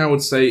last thing I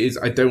would say is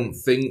I don't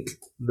think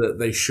that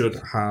they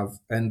should have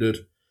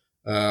ended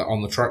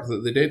on the track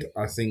that they did.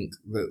 I think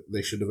that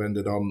they should have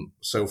ended on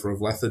Sofa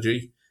of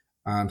Lethargy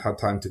and Had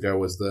Time to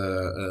Go as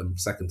the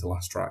second to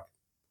last track.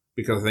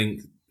 Because I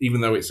think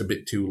even though it's a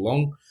bit too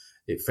long,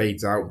 it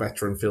fades out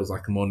better and feels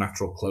like a more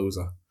natural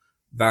closer.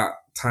 That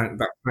time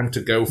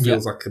to go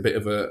feels like a bit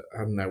of a,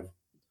 I don't know,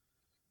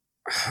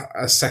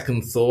 a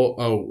second thought.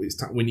 Oh,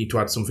 we need to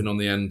add something on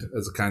the end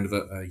as a kind of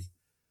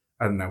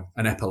I don't know,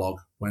 an epilogue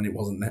when it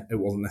wasn't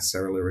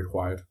necessarily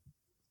required.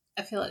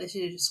 I feel like they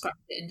should have just scrapped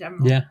it in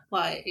general. Yeah.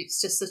 Like, it's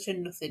just such a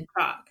nothing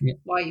track. Yeah.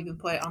 Why even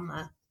put it on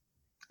there?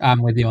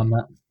 I'm with you on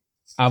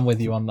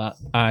that.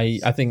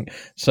 I think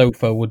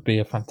Sofa would be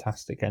a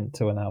fantastic end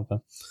to an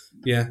album.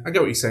 Yeah, I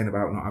get what you're saying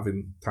about not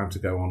having Time to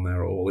Go on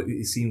there at all.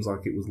 It seems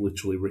like it was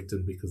literally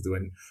written because they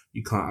went,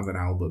 you can't have an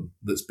album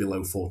that's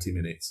below 40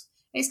 minutes.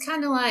 It's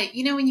kind of like,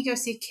 you know, when you go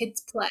see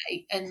kids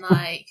play and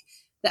like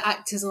the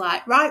actors are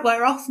like, right,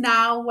 we're off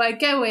now, we're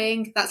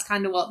going. That's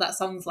kind of what that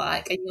song's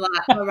like. And you're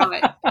like, all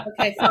right,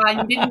 okay, fine.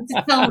 You didn't need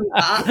to tell me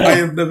that. I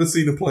have never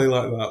seen a play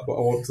like that,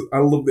 but I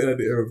love the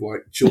idea of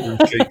like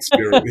children's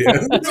Shakespeare at the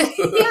end.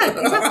 Yeah,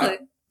 exactly.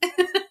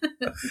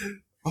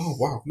 Oh,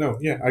 wow. No,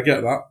 yeah, I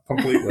get that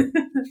completely.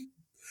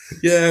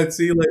 Yeah,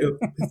 see you later.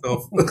 Piss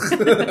off.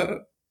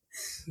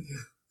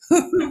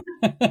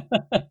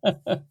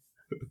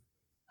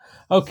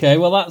 Okay,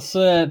 well that's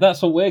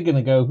what we're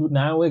gonna go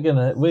now. We're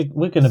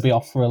gonna be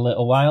off for a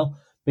little while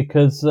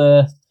because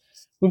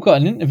we've got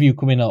an interview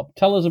coming up.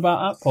 Tell us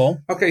about that, Paul.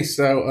 Okay,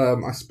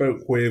 so I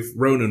spoke with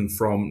Ronan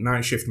from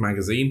Night Shift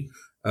Magazine.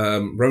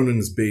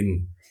 Ronan's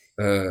been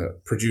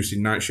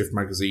producing Night Shift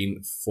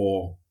Magazine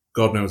for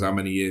God knows how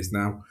many years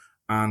now,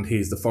 and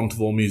he's the font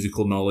of all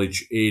musical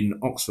knowledge in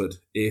Oxford.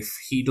 If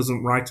he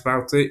doesn't write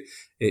about it,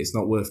 it's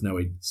not worth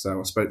knowing.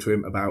 So I spoke to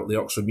him about the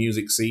Oxford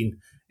music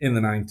scene in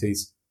the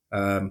 90s.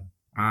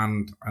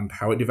 And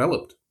how it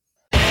developed.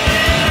 Everybody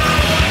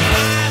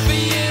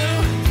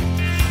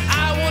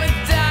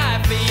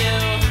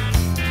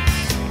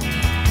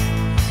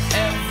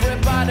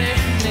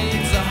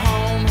needs a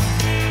home.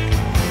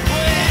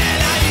 When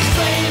I used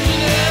to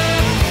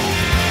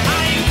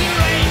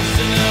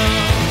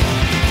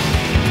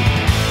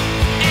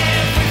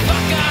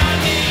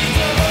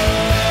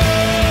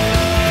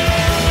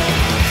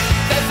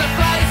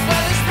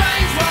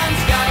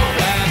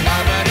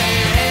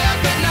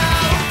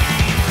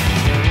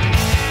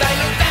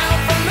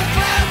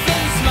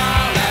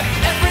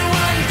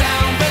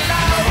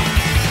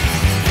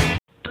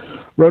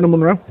Ronan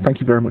Munro, thank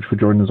you very much for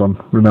joining us on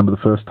Remember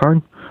the First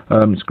Time.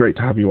 It's great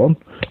to have you on.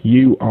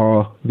 You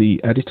are the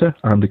editor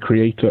and the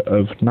creator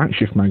of Night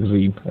Shift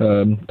magazine.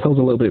 Tell us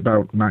a little bit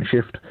about Night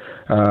Shift,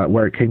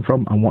 where it came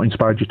from, and what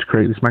inspired you to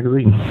create this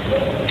magazine.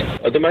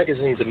 The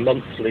magazine is a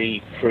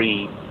monthly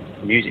free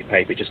music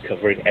paper just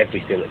covering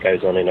everything that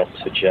goes on in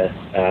Oxfordshire.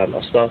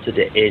 I started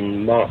it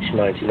in March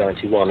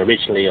 1991,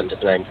 originally under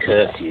the name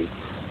Curfew,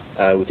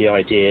 with the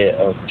idea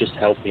of just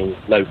helping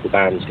local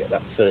bands get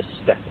that first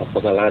step up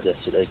on the ladder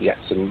so they get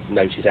some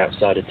notice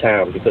outside of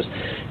town, because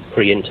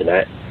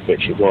pre-internet,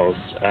 which it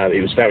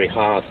was very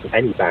hard for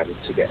any band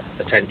to get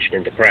attention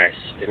in the press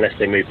unless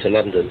they moved to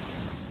London.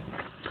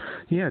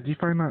 Yeah, do you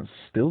find that's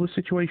still the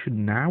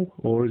situation now,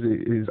 or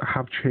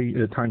have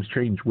times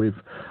changed with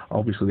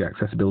obviously the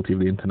accessibility of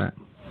the internet?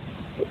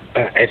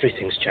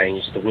 Everything's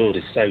changed. The world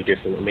is so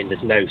different. I mean,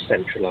 there's no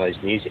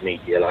centralised music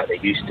media like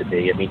there used to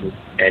be. I mean,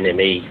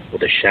 NME, or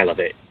the shell of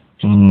it,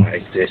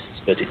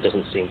 exists, but it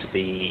doesn't seem to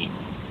be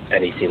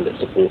anything that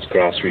supports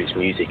grassroots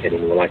music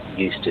anymore like it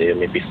used to. I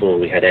mean, before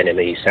we had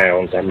NME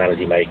Sounds and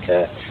Melody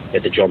Maker, we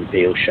had the John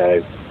Peel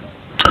Show,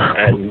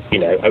 and, you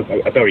know,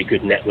 a very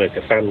good network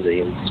of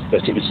fanzines,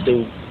 but it was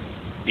still,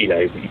 you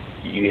know,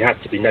 you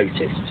had to be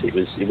noticed.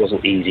 It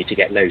wasn't easy to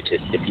get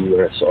noticed if you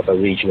were a sort of a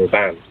regional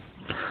band.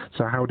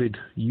 So how did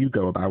you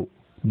go about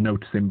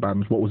noticing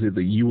bands? What was it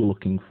that you were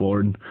looking for,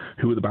 and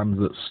who were the bands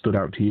that stood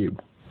out to you?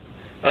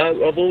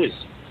 I've always,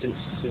 since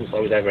I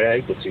was ever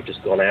able to,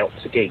 just gone out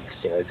to gigs,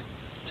 you know,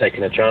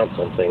 taking a chance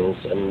on things,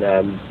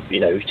 and you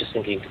know, just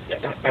thinking,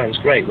 that band's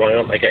great, why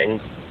aren't they getting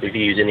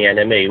reviews in the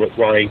NME?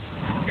 Why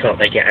can't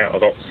they get out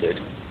of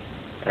Oxford?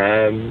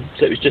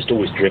 So it was just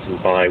always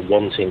driven by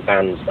wanting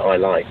bands that I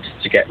liked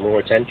to get more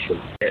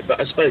attention.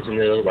 But I suppose in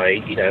another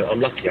way, you know,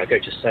 I'm lucky. I go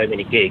to so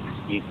many gigs.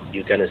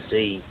 You're going to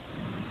see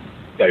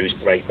those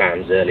great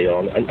bands early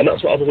on, and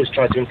that's what I've always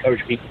tried to encourage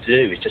people to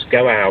do: is just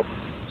go out,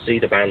 see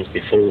the bands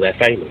before they're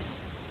famous,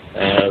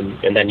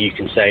 and then you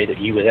can say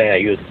that you were there.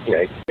 You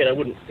know, I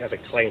wouldn't ever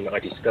claim that I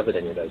discovered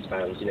any of those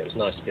bands. You know, it was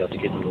nice to be able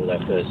to give them all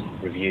their first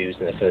reviews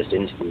and their first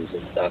interviews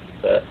and stuff.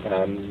 But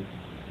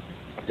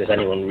does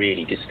anyone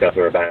really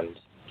discover a band?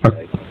 You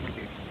know,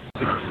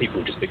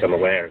 people just become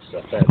aware of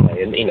stuff, don't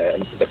they? And, you know,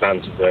 and the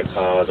bands have worked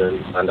hard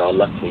and are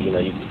lucky. You know,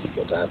 you've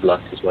got to have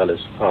luck as well as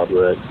hard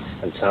work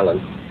and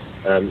talent.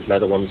 They're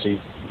the ones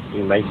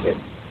who make it.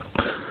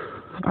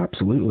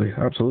 Absolutely.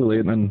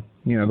 And then,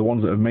 you know, the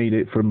ones that have made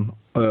it from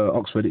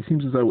Oxford, it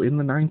seems as though in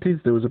the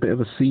 90s there was a bit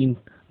of a scene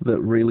that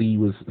really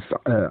was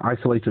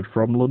isolated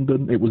from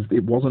London.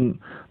 It wasn't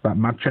that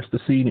Manchester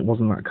scene. It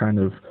wasn't that kind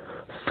of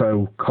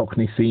faux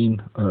Cockney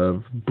scene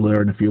of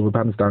Blur and a few other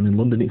bands down in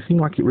London. It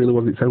seemed like it really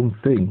was its own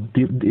thing.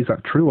 Is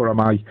that true, or am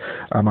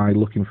I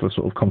looking for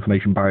sort of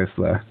confirmation bias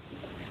there?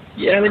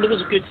 Yeah, I mean, there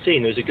was a good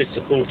scene. There was a good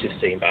supportive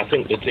scene, but I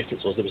think the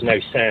difference was there was no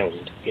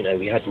sound. You know,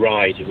 we had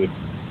Ride,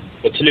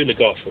 but Tallulah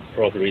Gosh were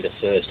probably the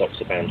first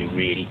Oxford band who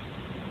really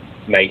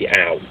made it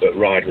out, but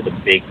Ride were the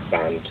big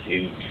band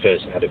who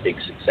first had a big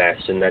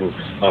success, and then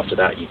after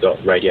that you got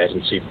Radiohead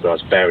and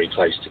Supergrass very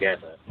close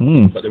together.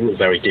 But they're all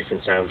very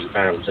different sounding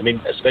bands. I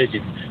mean, I suppose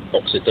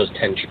Oxford does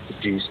tend to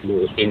produce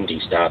more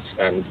indie stuff,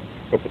 and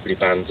probably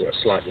bands that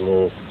are slightly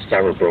more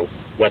cerebral.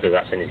 Whether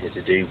that's anything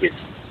to do with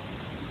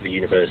the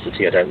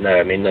university, I don't know.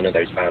 I mean, none of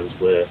those bands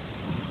were,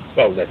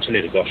 well,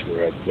 Tallulah Gosh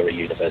were a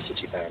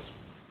university band.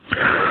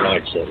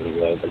 Ride certainly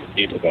were, but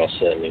Supergrass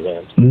certainly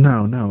weren't.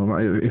 No.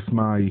 If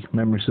my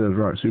memory serves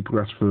right,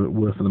 Supergrass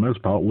were for the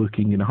most part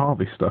working in a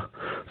harvester.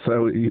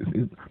 So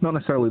not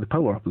necessarily the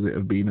polar opposite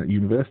of being at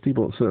university,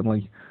 but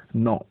certainly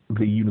not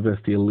the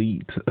university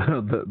elite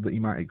that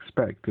you might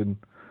expect. And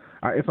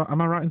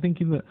am I right in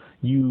thinking that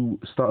you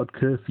started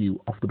Curfew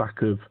off the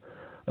back of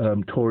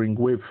touring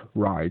with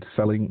Ride,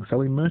 selling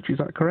merch? Is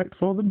that correct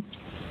for them?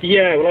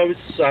 Yeah, well,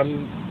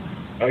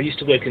 I used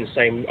to work in the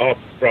same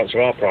branch of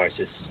our price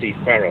as Steve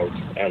Querrell,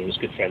 and was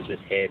good friends with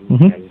him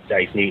and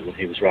Dave Newton,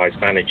 who was Ride's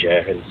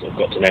manager, and sort of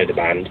got to know the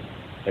band.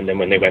 And then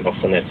when they went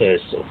off on their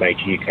first sort of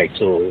major UK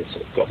tour, it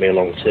sort of got me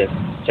along to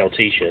sell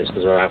T-shirts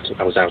because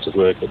I was out of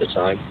work at the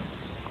time.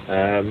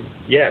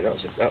 Yeah, that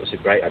was a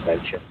great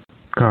adventure.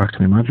 God, I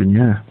can imagine,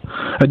 yeah.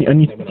 And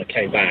when I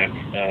came back,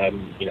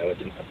 you know, I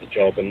didn't have the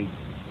job and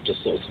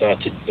just sort of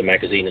started the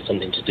magazine as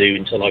something to do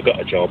until I got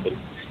a job, and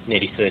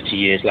nearly 30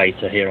 years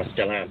later, here I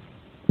still am.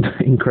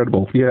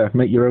 Incredible, yeah.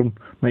 Make your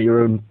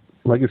own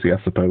legacy,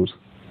 I suppose.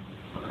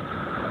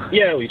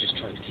 Yeah, we're just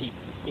trying to keep,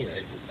 you know.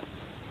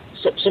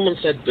 Someone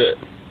said that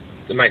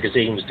the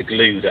magazine was the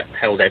glue that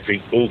held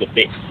all the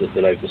bits of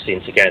the local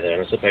scene together,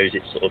 and I suppose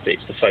it's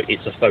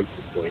a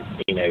focal point.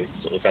 You know, it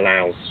sort of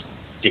allows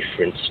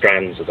different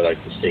strands of the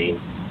local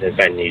scene, the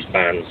venues,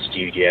 bands,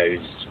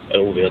 studios,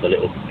 all the other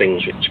little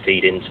things which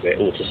feed into it,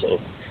 all to sort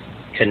of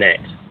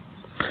connect.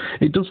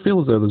 It does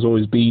feel as though there's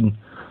always been,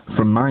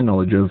 from my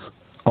knowledge of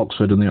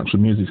Oxford and the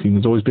Oxford music scene,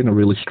 there's always been a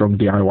really strong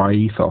DIY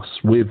ethos,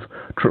 with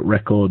Truck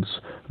Records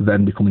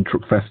then becoming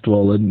Truck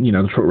Festival, and, you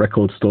know, the Truck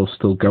Records store's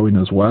still going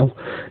as well.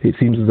 It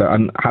seems as though,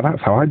 and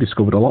that's how I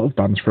discovered a lot of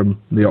bands from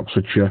the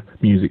Oxfordshire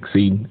music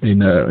scene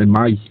in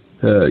my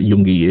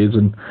younger years,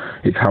 and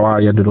it's how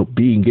I ended up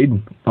being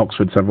in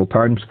Oxford several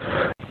times.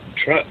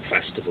 Truck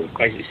Festival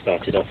basically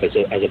started off as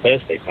a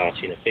birthday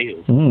party in a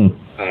field.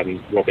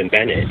 Robin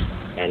Bennett,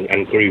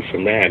 and grew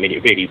from there. I mean,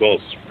 it really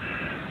was,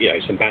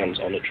 some bands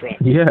on a truck.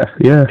 Yeah.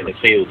 In a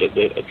field that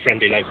a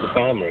friendly local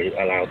farmer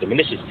allowed them. And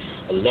this is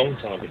a long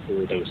time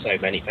before there were so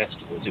many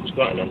festivals. It was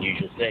quite an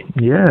unusual thing.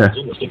 Yeah. It was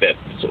almost a bit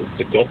of sort of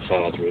the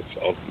godfather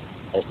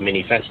of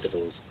mini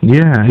festivals.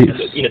 Yeah.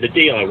 The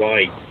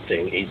DIY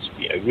thing is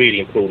really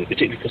important,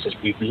 particularly because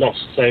we've lost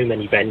so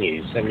many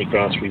venues, so many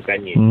grassroots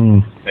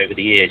venues over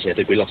the years.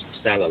 We lost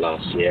Stella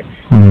last year,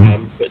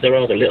 but there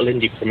are the little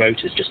indie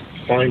promoters just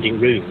finding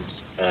rooms,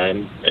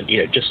 and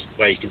just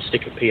where you can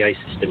stick a PA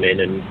system in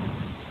and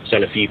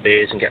sell a few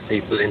beers and get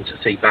people in to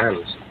see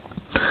bands.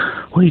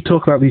 Well, you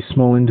talk about these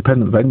small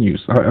independent venues.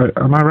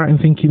 Am I right in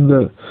thinking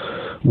that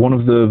one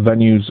of the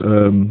venues,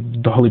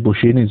 the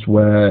Hollybush Inn, is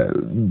where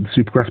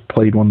Supergrass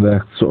played one of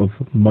their sort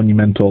of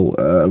monumental,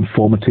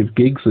 formative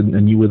gigs,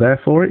 and you were there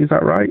for it? Is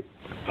that right?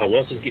 I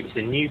was. It was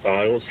the New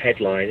Biles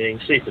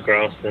headlining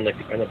Supergrass and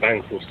a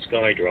band called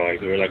Skydrive,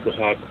 who were a local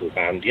hardcore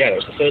band. Yeah, that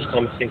was the first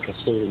time I think I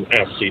saw them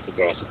as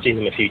Supergrass. I'd seen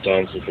them a few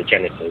times as the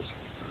Jennifer's.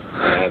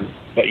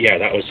 But yeah,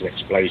 that was an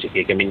explosive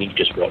gig. I mean, you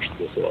just watched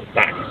it and thought,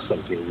 that is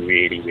something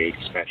really, really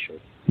special.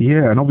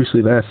 Yeah, and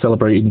obviously they're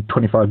celebrating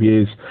 25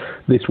 years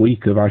this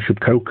week of I Should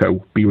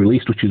Coco be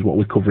released, which is what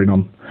we're covering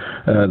on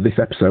this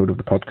episode of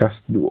the podcast.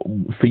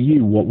 For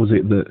you, what was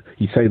it that,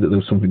 you say that there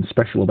was something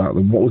special about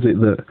them, what was it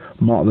that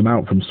marked them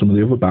out from some of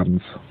the other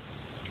bands?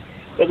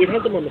 Well, we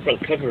had them on the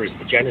front cover as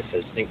the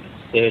Jennifers, I think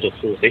third or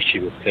fourth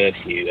issue of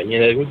Curfew, and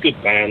they were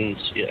good bands,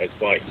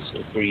 quite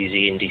sort of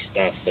breezy indie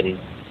stuff, and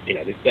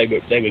they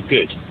were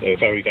good. They were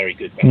very, very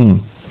good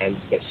bands.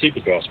 But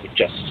Supergrass were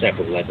just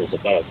several levels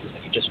above.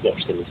 You just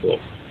watched them and thought,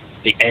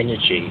 the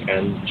energy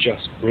and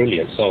just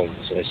brilliant songs.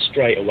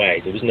 Straight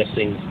away, there was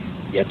nothing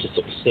you had to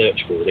sort of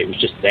search for. It was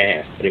just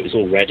there, and it was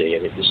all ready,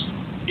 and it was,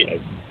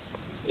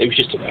 it was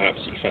just an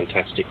absolutely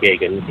fantastic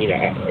gig, and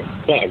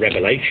quite a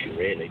revelation,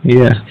 really.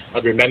 Yeah. I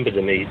remember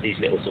them, these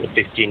little sort of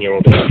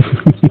 15-year-old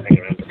hanging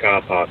around the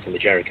car park in the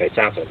Jericho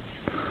Tavern,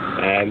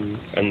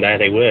 and there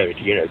they were,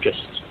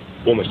 just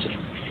almost a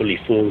fully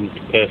formed,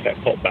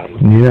 perfect pop band.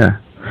 Yeah.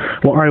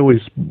 What I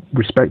always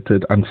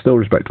respected and still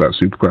respect about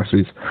Supergrass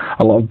is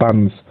a lot of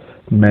bands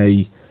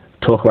may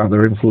talk about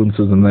their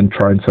influences and then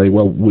try and say,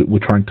 well,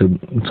 we're trying to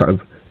sort of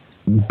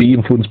be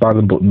influenced by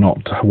them, but not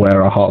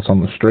wear our hearts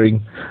on the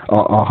string,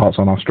 our hearts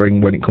on our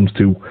string when it comes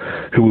to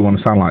who we want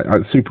to sound like.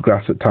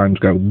 Supergrass at times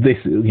go,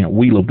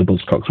 we love the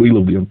Buzzcocks, we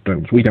love the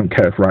Undertones. We don't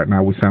care if right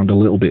now we sound a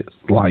little bit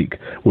like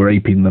we're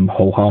aping them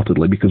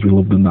wholeheartedly because we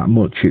love them that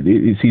much.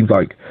 It seems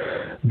like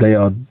they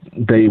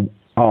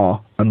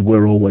are and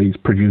we're always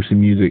producing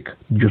music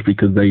just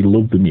because they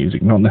love the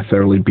music, not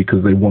necessarily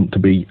because they want to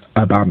be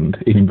a band,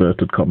 in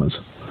inverted commas.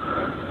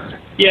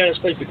 Yeah, I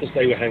suppose because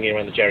they were hanging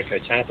around the Jericho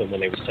Tavern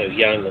when they were so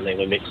young and they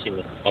were mixing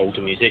with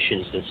older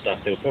musicians and stuff,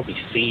 they were probably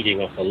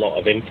feeding off a lot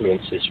of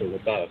influences from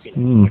above.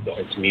 I got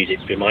into music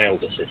through my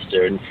older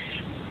sister, and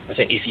I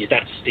think if you're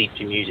that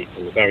steeped in music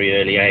from a very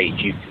early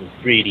age, you can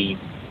really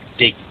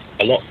dig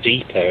a lot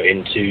deeper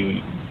into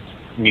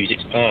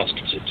music's past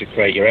to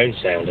create your own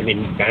sound. I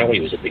mean, Bowie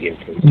was a big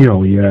influence.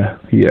 Oh, yeah.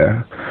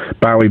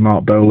 Bowie,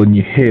 Mark Bolan,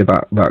 you hear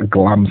that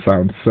glam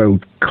sound so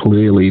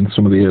clearly in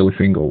some of the early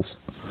singles.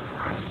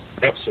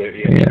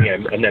 Absolutely, yeah.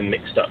 And then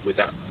mixed up with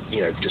that,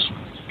 just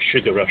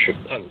sugar rush of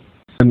punk.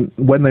 And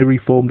when they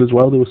reformed as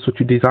well, there was such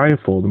a desire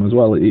for them as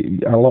well.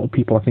 A lot of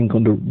people, I think,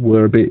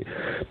 were a bit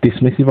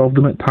dismissive of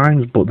them at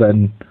times, but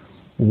then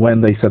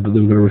when they said that they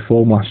were going to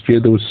reform last year,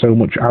 there was so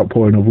much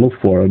outpouring of love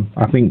for them.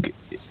 I think,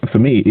 for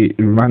me, it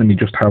reminded me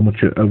just how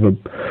much of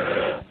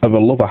a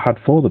love I had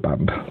for the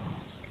band.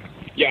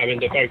 Yeah, I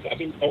mean,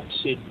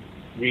 Oxford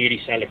really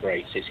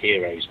celebrates its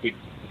heroes.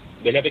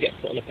 They never get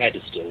put on a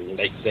pedestal, and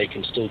they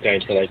can still go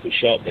into the local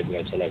shop, they can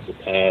go to the local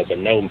pub,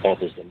 and no one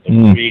bothers them. But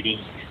really,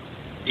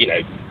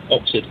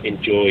 Oxford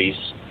enjoys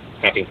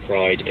having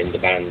pride in the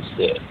bands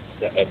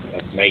that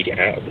have made it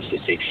out of the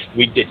city.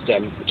 We did,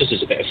 just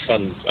as a bit of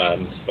fun,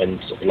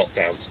 when sort of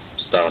lockdown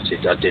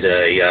started, I did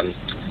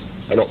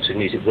an Oxford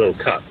Music World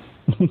Cup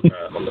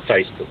on the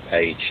Facebook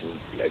page, and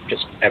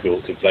just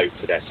everyone could vote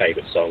for their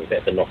favourite song, a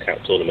bit of a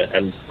knockout tournament,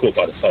 and Caught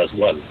by the Fuzz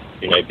won.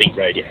 Beat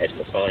Radiohead in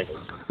the final.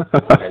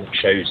 And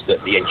shows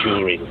that the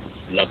enduring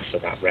love for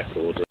that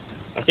record.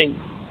 I think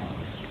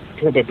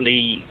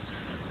probably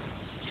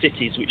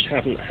cities which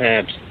haven't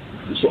had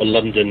sort of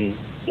London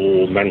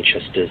or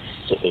Manchester's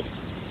sort of,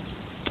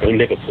 or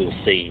Liverpool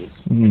scene,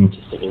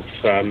 sort of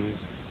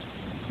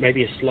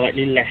maybe a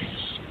slightly less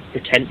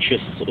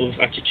pretentious sort of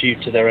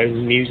attitude to their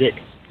own music.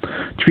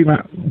 Do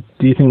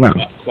you think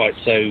that quite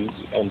so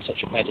on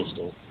such a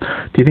pedestal?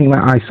 Do you think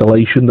that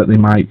isolation that they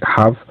might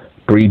have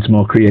breeds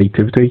more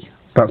creativity?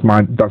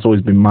 That's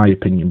always been my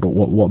opinion, but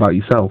what about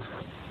yourself?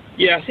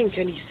 Yeah, I think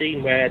any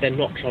scene where they're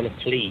not trying to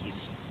please,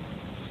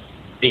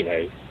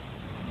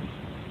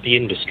 the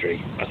industry,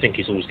 I think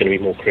is always going to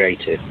be more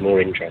creative, more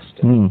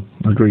interesting.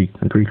 Agree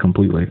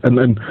completely. And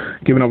then,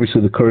 given obviously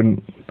the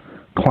current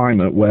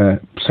climate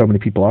where so many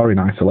people are in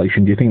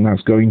isolation, do you think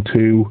that's going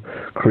to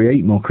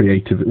create more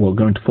creativity,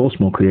 going to force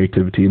more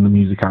creativity in the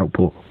music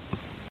output?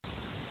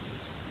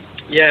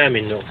 Yeah, I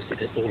mean,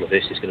 obviously all of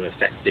this is going to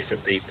affect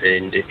different people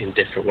in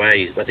different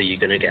ways, whether you're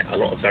going to get a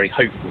lot of very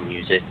hopeful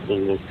music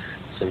or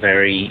some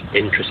very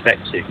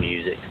introspective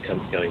music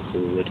going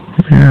forward.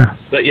 Yeah.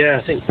 But yeah,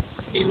 I think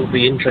it will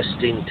be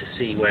interesting to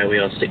see where we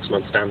are 6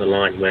 months down the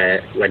line,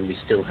 when we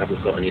still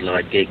haven't got any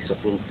live gigs.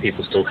 Will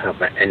people still have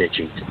that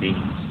energy to be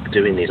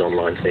doing these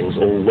online things,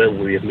 or will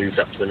we have moved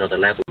up to another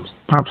level?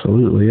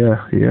 Absolutely,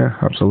 yeah,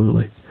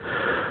 absolutely.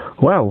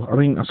 Well, I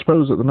mean, I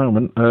suppose at the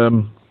moment,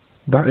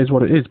 that is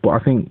what it is, but I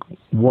think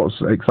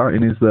what's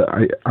exciting is that,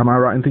 am I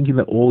right in thinking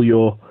that all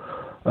your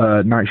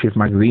Night Shift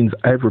magazines,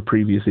 every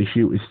previous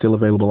issue, is still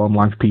available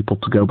online for people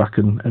to go back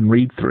and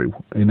read through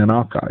in an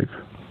archive?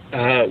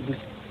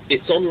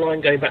 It's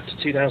online going back to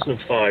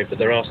 2005, but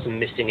there are some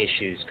missing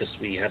issues because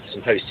we had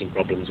some hosting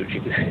problems which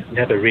we've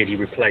never really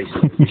replaced.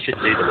 We should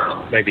do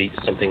them. Maybe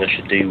something I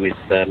should do with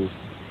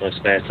my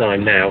spare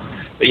time now.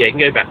 But yeah, you can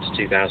go back to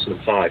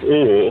 2005,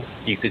 or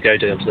you could go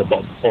down to the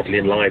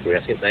Bodleian Library.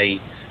 I think they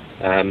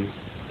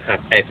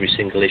have every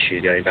single issue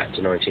going back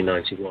to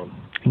 1991.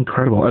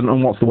 Incredible.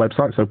 And what's the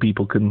website so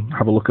people can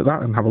have a look at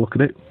that and have a look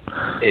at it?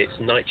 It's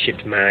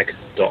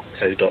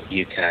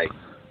nightshiftmag.co.uk.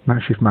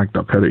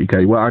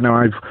 nightshiftmag.co.uk. Well, I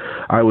know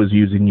I was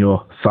using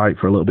your site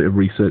for a little bit of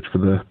research for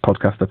the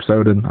podcast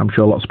episode, and I'm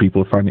sure lots of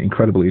people find it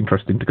incredibly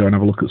interesting to go and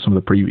have a look at some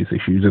of the previous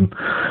issues and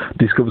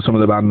discover some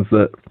of the bands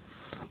that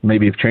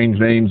maybe have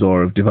changed names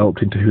or have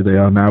developed into who they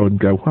are now, and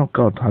go, oh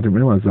God, I didn't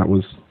realise that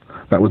was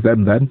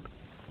them then.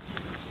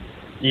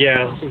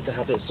 Yeah, I seem to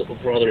have a sort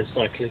of rather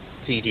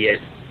encyclopedic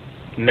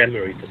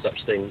memory for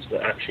such things,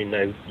 but actually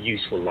no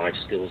useful life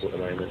skills at the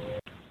moment.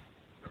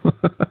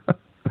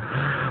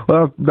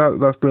 Well,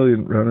 that's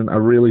brilliant, Ronan. I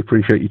really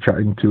appreciate you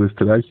chatting to us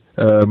today.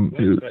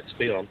 Great to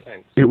be on,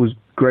 thanks. It was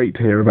great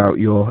to hear about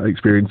your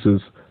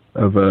experiences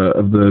of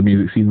the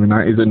music scene in the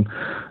 90s,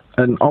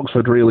 and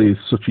Oxford really is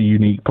such a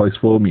unique place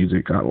for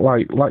music.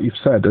 Like you've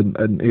said,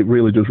 and it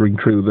really does ring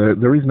true.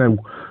 There is no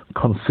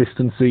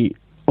consistency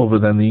other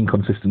than the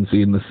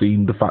inconsistency in the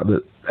scene, the fact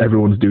that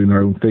everyone's doing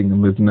their own thing,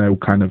 and there's no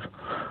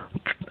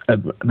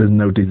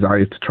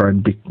desire to try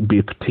and be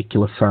a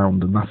particular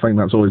sound, and I think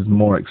that's always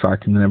more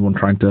exciting than everyone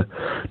trying to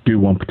do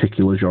one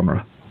particular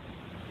genre.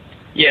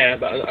 Yeah,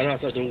 but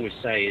as I'd always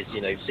say is,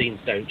 scenes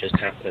don't just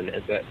happen,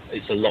 but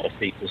it's a lot of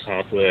people's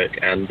hard work,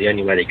 and the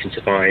only way they can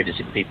survive is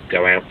if people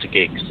go out to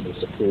gigs and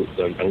support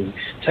them and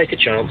take a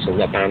chance on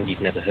that band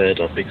you've never heard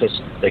of, because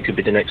they could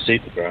be the next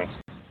Supergrass.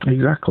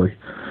 Exactly.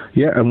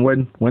 Yeah, and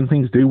when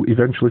things do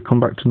eventually come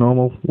back to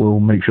normal,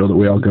 we'll make sure that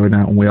we are going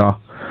out and we are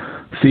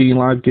seeing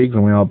live gigs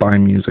and we are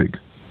buying music.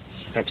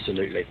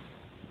 Absolutely.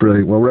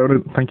 Brilliant. Well,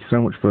 Ronan, thank you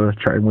so much for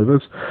chatting with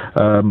us.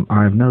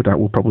 I have no doubt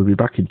we'll probably be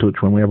back in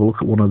touch when we have a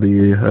look at one of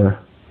the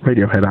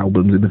Radiohead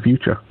albums in the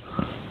future.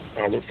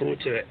 I look forward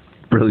to it.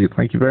 Brilliant.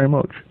 Thank you very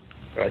much.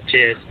 All right,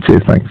 cheers.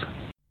 Cheers, thanks.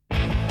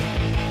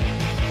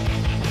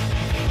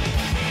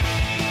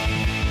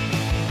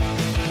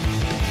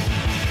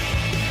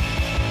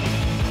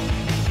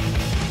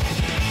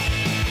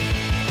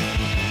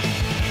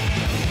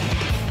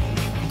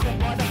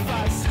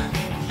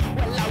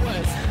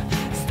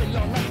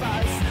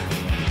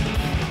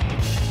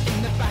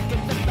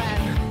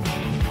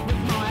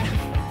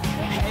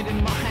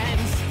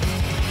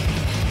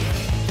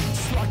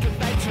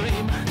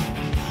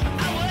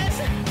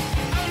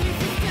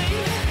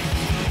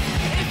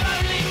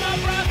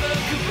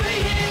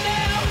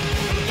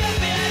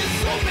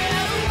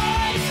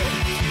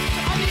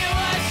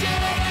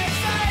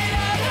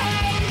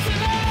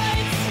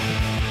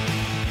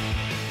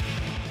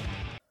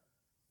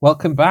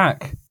 Welcome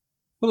back.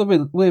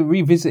 We're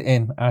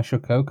revisiting I Shall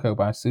Coco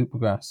by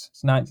Supergrass.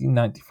 It's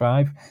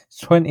 1995. It's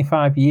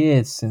 25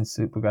 years since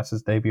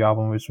Supergrass's debut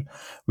album was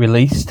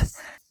released.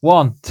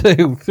 1,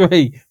 2,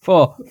 3,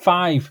 4,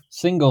 5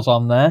 singles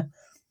on there.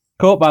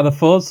 Caught by the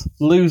Fuzz,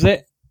 Lose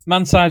It,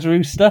 Man-Sized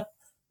Rooster,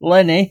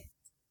 Lenny,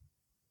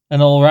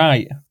 and All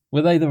Right.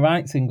 Were they the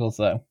right singles,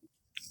 though?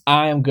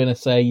 I am going to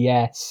say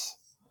yes.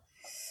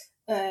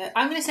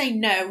 I'm going to say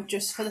no,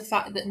 just for the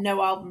fact that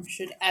no album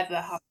should ever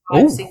have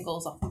 5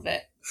 singles off of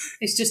it.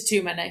 It's just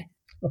too many.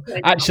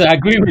 Actually, I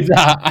agree with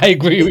that. I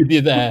agree with you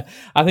there.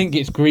 I think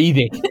it's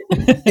greedy.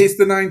 It's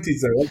the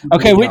 90s, though.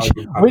 Okay, which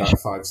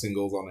 5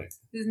 singles on it?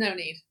 There's no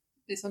need.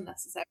 It's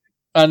unnecessary.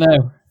 I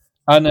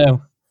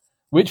know.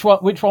 Which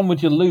one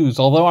would you lose?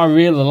 Although I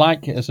really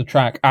like it as a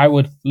track, I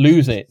would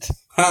lose it.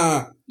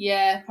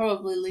 Yeah,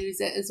 probably lose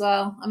it as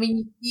well. I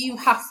mean, you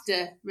have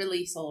to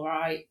release All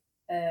Right.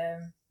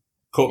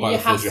 You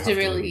have to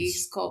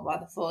release Caught by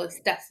the Fuzz,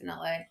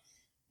 definitely.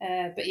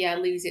 But yeah,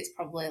 Lose It's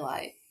probably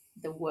like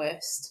the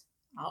worst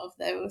out of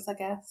those, I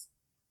guess.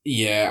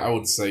 Yeah, I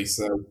would say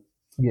so.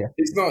 Yeah,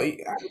 it's not.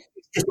 It's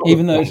just not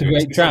even though it's a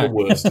great track. Not the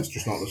worst. It's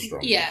just not the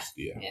strongest.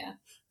 Yeah.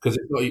 Because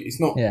it's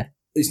not. Yeah.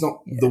 It's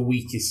not the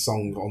weakest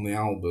song on the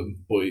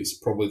album, but it's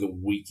probably the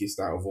weakest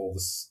out of all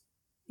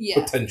the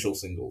potential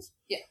singles.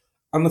 Yeah.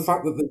 And the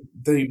fact that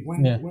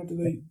where do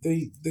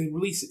they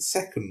release it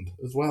second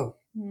as well?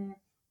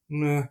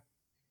 Nah.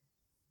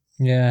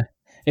 Yeah.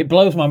 It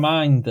blows my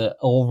mind that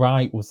All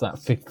Right was that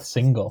fifth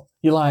single.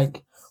 You're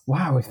like,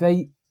 wow,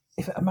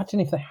 imagine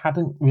if they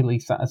hadn't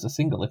released that as a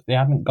single, if they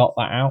hadn't got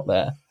that out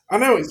there. I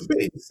know, it's a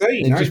bit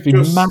insane. It'd just be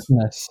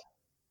madness.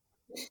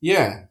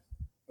 Yeah.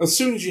 As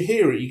soon as you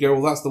hear it, you go,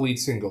 well, that's the lead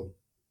single.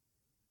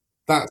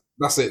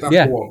 That's it, that's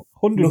Yeah, the one.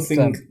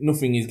 100%.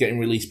 Nothing is getting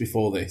released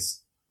before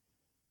this.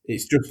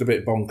 It's just a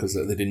bit bonkers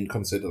that they didn't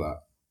consider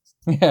that.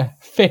 Yeah,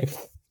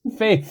 fifth.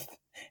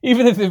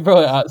 Even if they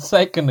brought it out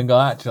second and go,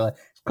 actually,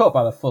 it's Caught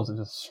by the Fuzz is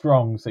a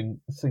strong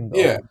single.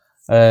 Yeah.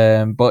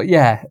 But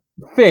yeah,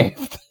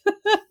 fifth.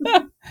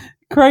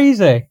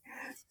 Crazy.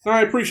 No,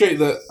 I appreciate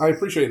that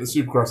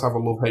Supergrass have a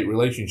love-hate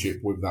relationship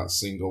with that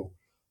single,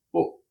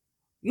 but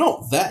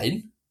not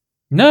then.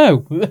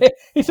 No,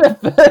 it's their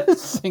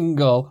first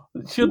single.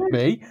 It should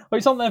be. Or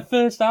it's on their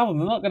first album.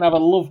 They're not going to have a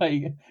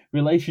love-hate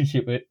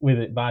relationship with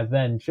it by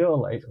then,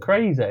 surely. It's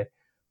crazy.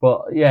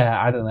 But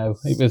yeah, I don't know.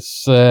 It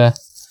was the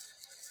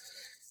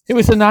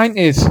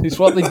 90s. It's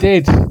what they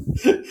did.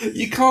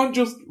 You can't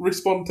just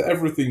respond to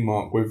everything,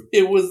 Mark, with,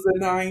 it was the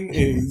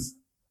 90s.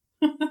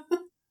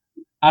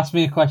 Ask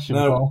me a question,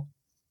 No. Paul.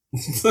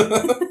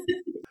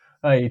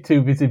 Oh, you're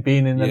too busy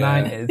being in the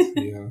 90s.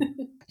 Yeah.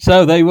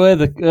 So they were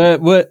they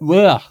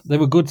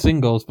were good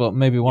singles, but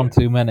maybe one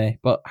too many.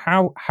 But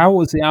how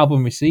was the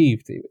album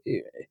received?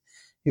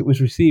 It was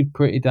received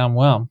pretty damn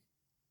well.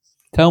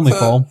 Tell me,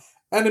 Paul.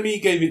 Enemy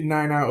gave it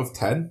 9 out of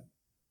 10.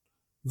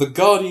 The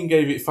Guardian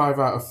gave it 5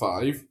 out of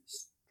 5.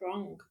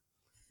 Strong.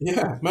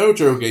 Yeah,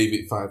 Mojo gave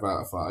it 5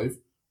 out of 5.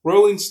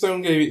 Rolling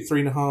Stone gave it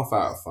 3.5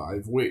 out of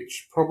 5,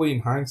 which probably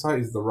in hindsight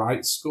is the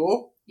right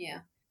score.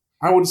 Yeah.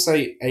 I would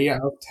say 8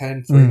 out of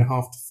 10,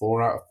 3.5 to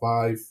 4 out of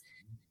 5.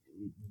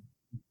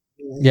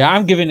 Yeah,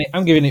 I'm giving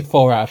it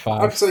 4 out of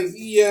 5. I'd say,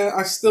 yeah,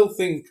 I still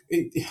think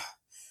it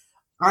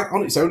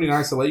on its own in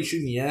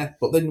isolation, yeah,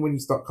 but then when you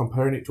start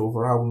comparing it to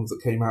other albums that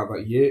came out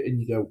that year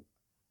and you go,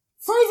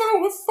 5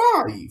 out of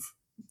 5?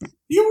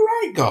 You're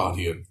right,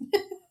 Guardian.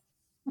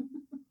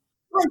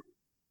 Like,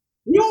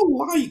 we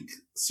all like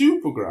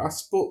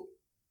Supergrass, but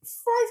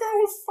 5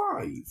 out of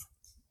 5?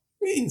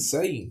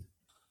 Insane.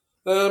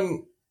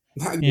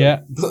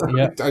 Yeah.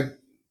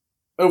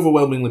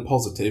 Overwhelmingly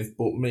positive,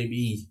 but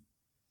maybe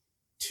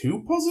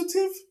too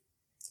positive?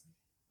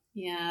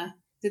 Yeah.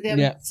 Did they have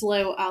a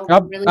slow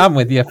album I'm release?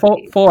 with you.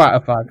 4 out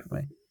of 5 for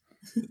me.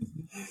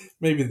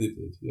 Maybe they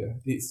did, yeah.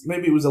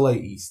 Maybe it was a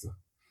late Easter.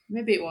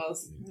 Maybe it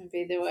was.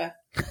 Maybe they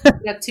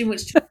had too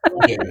much chocolate.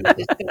 Yeah. They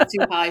just got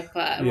too hyper.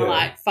 And we're Yeah.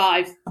 like,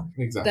 5.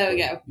 Exactly. There we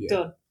go. Yeah.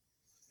 Done.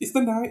 It's the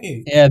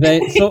 90s. Yeah,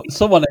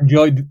 someone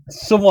enjoyed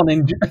someone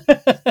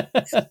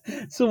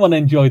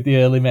enjoyed the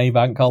early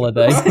Maybank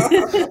holiday.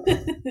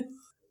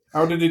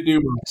 How did it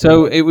do?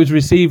 So it was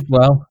received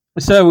well.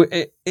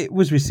 It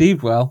was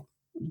received well.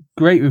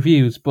 Great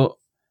reviews, but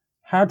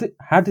how did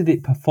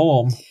it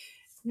perform?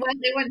 When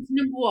they went to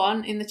number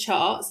 1 in the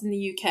charts in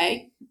the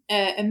UK,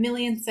 1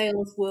 million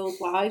sales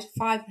worldwide,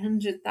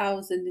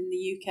 500,000 in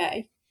the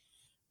UK,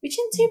 which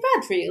isn't too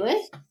bad,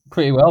 really.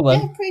 Pretty well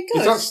then. Yeah, pretty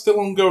good. Is that still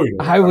ongoing?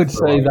 I would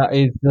say that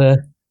is. I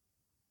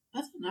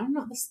don't know, I'm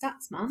not the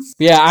stats man.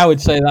 Yeah, I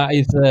would say that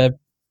is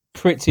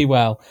pretty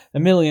well.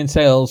 1 million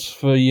sales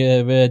for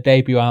your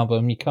debut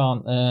album. You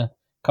can't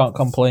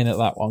complain at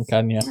that one,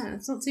 can you? No,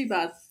 it's not too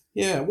bad.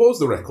 Yeah, what was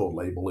the record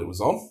label it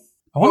was on?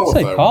 I want to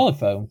say Parlophone.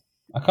 Parlophone.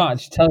 I can't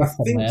actually tell I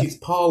from think there. it's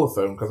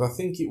Parlophone because I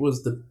think it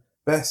was the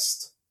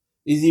best,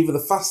 is either the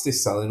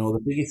fastest selling or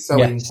the biggest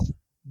selling Yes.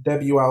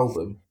 debut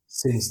album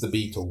since the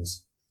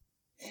Beatles.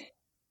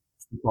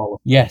 Parlophone,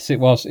 Yes,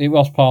 it was. It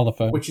was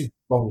Parlophone. which is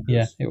bonkers.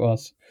 Yeah, it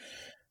was.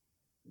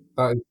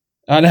 That is,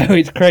 I know,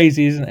 it's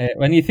crazy, isn't it?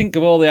 When you think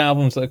of all the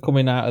albums that are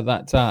coming out at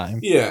that time,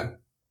 yeah.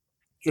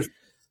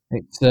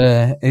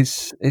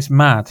 it's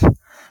mad.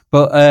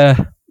 But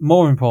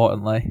more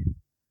importantly,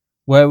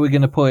 where are we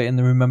going to put it in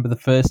the Remember the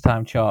First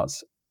Time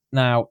charts?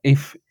 Now,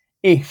 if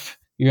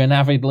you're an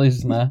avid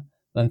listener,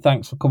 then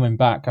thanks for coming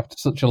back after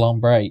such a long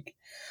break.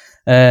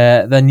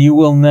 Then you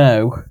will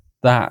know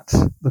that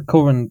the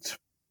current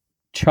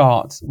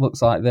chart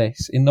looks like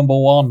this. In number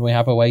 1, we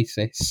have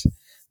Oasis.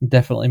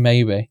 Definitely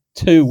Maybe.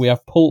 2, we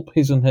have Pulp,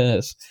 His and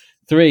Hers.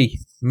 3,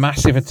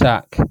 Massive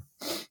Attack.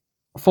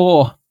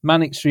 4,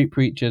 Manic Street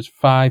Preachers.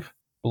 5,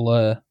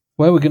 Blur.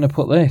 Where are we going to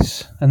put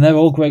this? And they're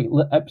all great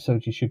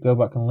episodes you should go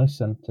back and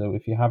listen to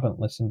if you haven't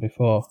listened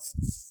before.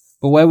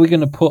 But where are we going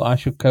to put I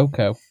Should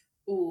Coco?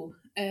 Ooh,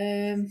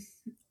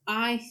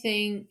 I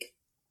think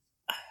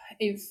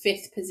in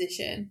 5th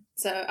position.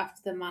 So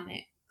after the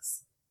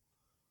Manics,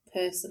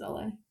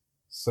 personally.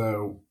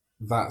 So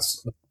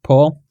that's,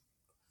 Paul?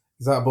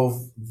 is that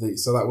above the,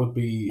 so that would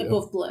be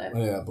Above Blur.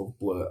 Yeah, above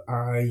Blur.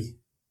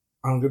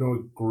 I'm going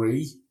to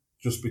agree,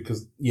 just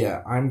because,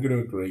 I'm going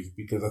to agree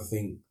because I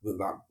think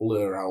that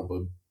Blur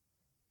album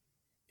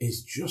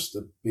is just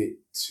a bit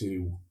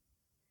too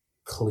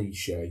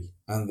cliche,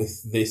 and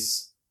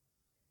this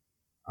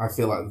I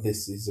feel like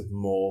this is a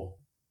more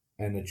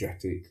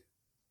energetic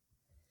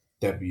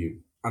debut,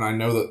 and I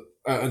know that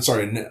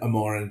a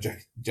more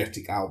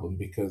energetic album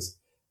because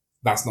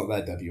That's not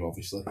their debut,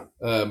 obviously.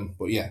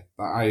 But yeah,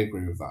 I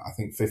agree with that. I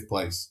think 5th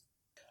place.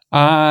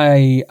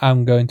 I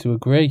am going to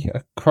agree.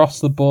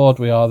 Across the board,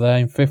 we are there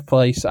in 5th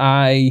place.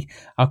 I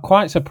am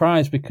quite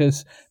surprised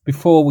because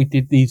before we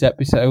did these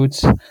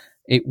episodes,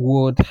 it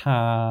would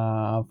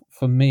have,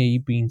 for me,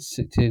 been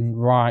sitting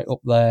right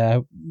up there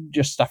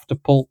just after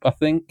Pulp, I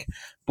think.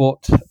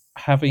 But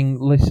having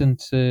listened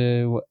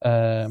to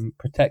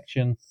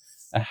Protection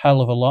a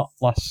hell of a lot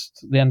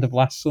the end of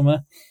last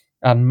summer,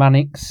 and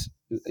Mannix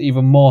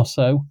even more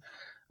so,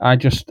 I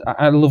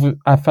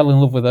fell in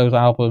love with those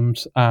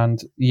albums,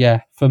 and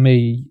yeah, for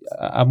me,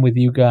 I'm with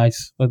you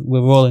guys.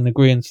 We're all in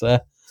agreement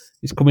there.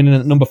 It's coming in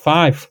at number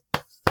 5.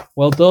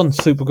 Well done,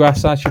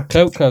 Supergrass, Ice Shub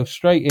Coco,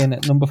 straight in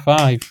at number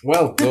 5.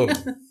 Well done.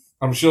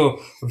 I'm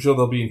sure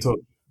they'll be in touch.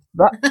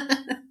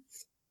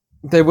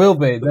 They will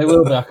be.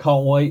 I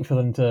can't wait for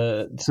them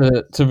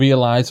to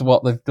realise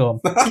what they've done.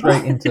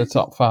 Straight into the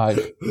top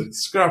 5.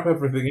 Scrap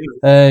everything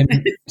in.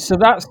 So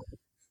that's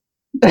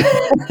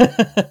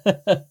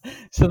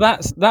so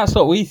that's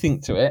what we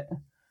think to it.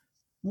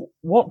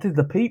 What did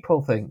the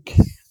people think?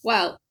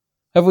 Well,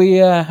 have we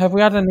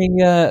had any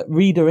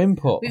reader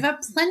input? We've had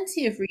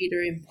plenty of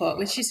reader input,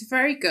 which is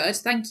very good.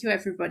 Thank you,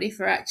 everybody,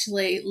 for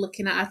actually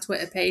looking at our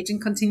Twitter page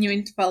and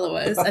continuing to follow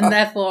us, and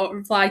therefore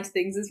reply to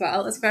things as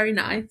well. That's very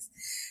nice.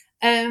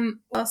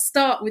 I'll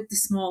start with the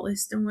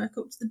smallest and work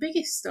up to the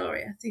biggest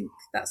story. I think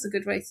that's a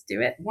good way to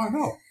do it. Why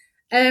not?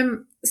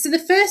 So the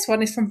first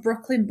one is from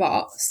Brooklyn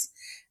Bots.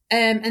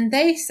 And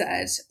they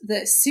said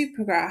that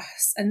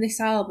Supergrass and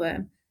this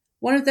album,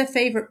 one of their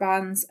favourite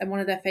bands and one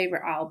of their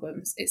favourite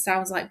albums. It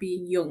sounds like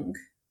being young.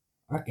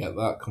 I get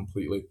that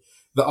completely.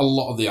 That a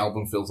lot of the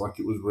album feels like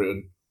it was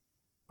written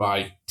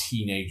by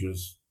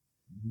teenagers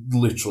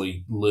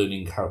literally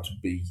learning how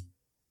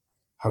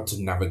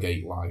to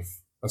navigate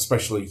life.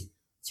 Especially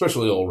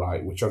All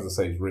Right, which, as I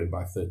say, is written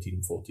by 13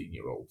 and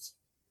 14-year-olds.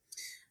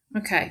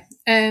 Okay.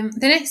 The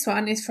next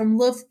one is from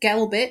Love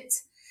Gelbit.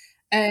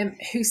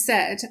 Who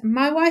said,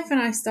 my wife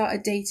and I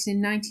started dating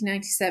in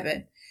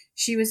 1997.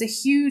 She was a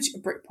huge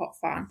Britpop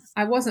fan.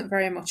 I wasn't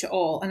very much at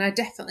all, and I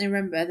definitely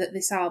remember that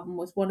this album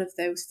was one of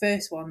those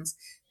first ones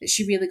that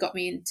she really got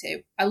me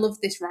into. I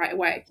loved this right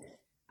away.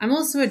 I'm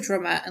also a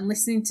drummer, and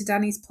listening to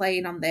Danny's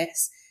playing on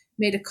this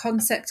made a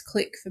concept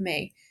click for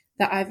me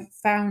that I've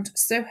found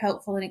so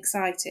helpful and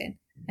exciting,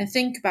 and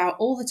think about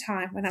all the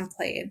time when I'm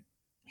playing.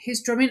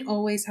 His drumming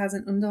always has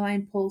an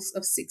underlying pulse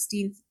of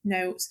 16th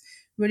notes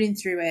running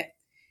through it.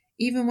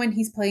 Even when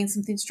he's playing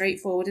something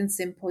straightforward and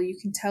simple, you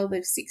can tell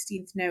those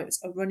 16th notes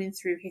are running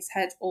through his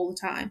head all the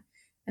time,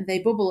 and they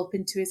bubble up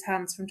into his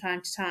hands from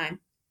time to time.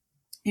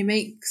 It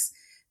makes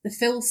the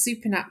fill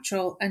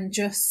supernatural and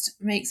just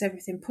makes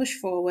everything push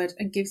forward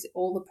and gives it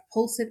all the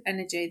propulsive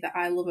energy that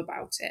I love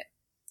about it.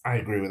 I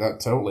agree with that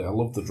totally. I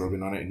love the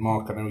drumming on it. And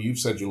Mark, I know you've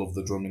said you love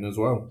the drumming as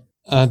well.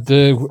 I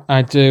do.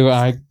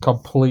 I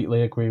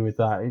completely agree with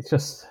that. It's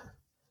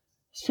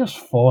just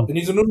fun. And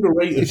he's an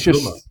underrated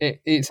drummer.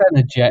 It's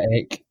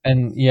energetic,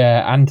 and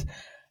and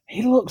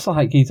he looks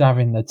like he's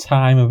having the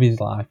time of his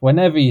life.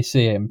 Whenever you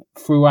see him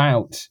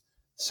throughout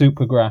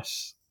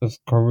Supergrass's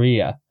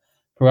career,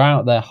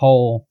 throughout their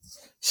whole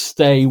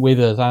stay with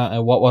us, I don't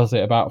know, what was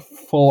it, about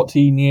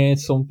 14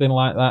 years, something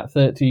like that,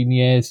 13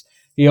 years,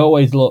 he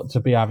always looked to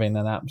be having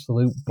an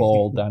absolute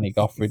ball, Danny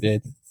Godfrey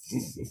did.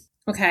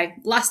 Okay,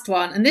 last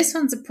one, and this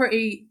one's a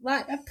pretty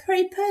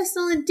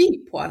personal and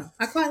deep one.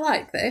 I quite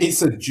like this.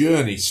 It's a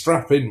journey.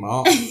 Strap in,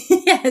 Mark.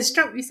 Yeah,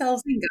 strap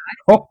yourselves in,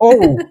 guys.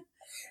 Oh.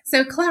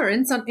 So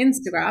Clarence on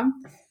Instagram,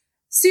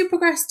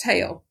 Supergrass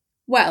tale.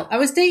 Well, I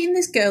was dating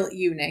this girl at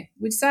uni.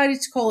 We decided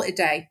to call it a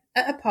day.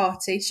 At a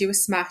party, she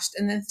was smashed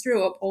and then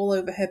threw up all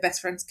over her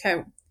best friend's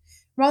coat.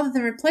 Rather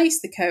than replace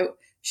the coat,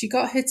 she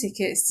got her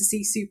tickets to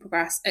see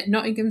Supergrass at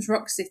Nottingham's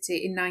Rock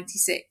City in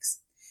 '96.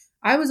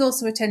 I was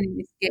also attending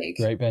this gig.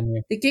 Great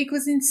venue. The gig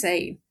was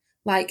insane.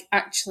 Like,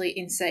 actually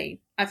insane.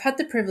 I've had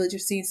the privilege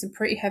of seeing some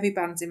pretty heavy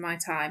bands in my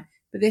time,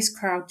 but this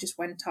crowd just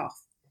went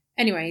off.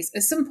 Anyways,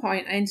 at some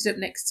point, I ended up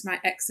next to my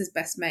ex's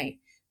best mate.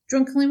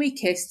 Drunkenly we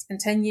kissed, and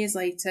 10 years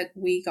later,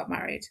 we got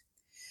married.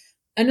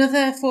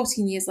 Another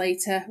 14 years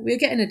later, we were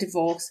getting a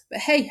divorce, but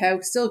hey-ho,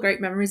 still great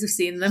memories of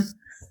seeing them.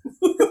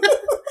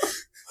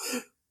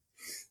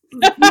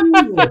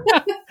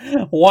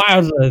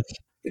 Wowzers.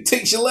 It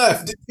takes you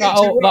left. That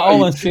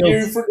almost feels... You're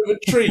in front of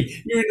a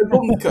tree. You're in a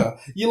bunker.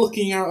 You're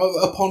looking out of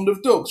a pond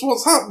of ducks.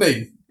 What's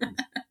happening?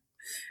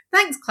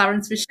 Thanks,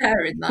 Clarence, for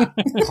sharing that.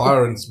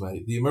 Clarence,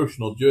 mate, the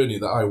emotional journey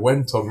that I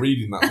went on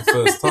reading that the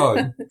first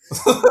time.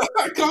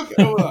 I can't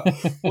get over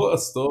that. What a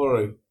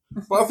story.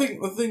 But I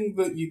think the thing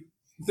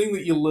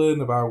that you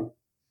learn about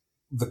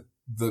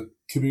the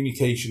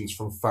communications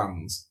from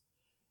fans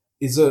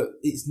is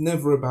it's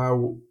never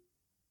about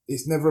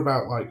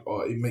like,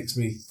 oh, it makes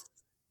me.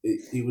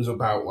 It was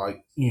about,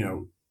 like, you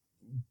know,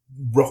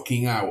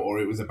 rocking out, or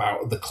it was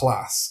about the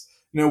class.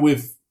 You know,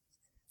 with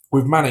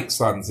Mannix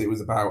fans, it was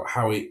about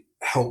how it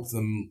helped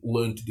them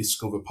learn to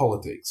discover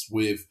politics.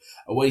 With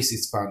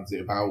Oasis fans,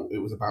 it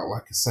was about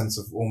like a sense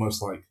of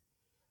almost like,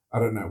 I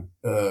don't know,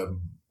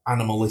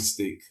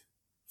 animalistic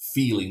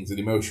feelings and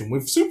emotion.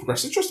 With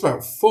Supergrass, it's just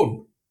about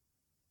fun.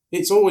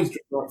 It's always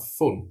just about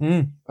fun,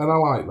 and I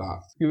like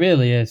that. It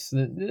really is.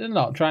 They're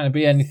not trying to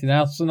be anything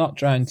else. They're not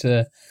trying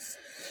to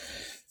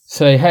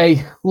say,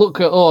 "Hey, look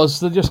at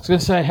us." They're just going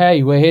to say,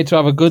 "Hey, we're here to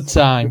have a good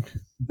time."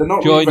 They're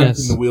not Join reinventing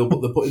us. the wheel,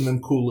 but they're putting them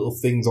cool little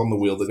things on the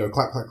wheel that go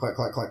clack, clack, clack,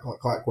 clack, clack, clack,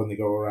 clack when they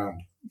go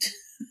around.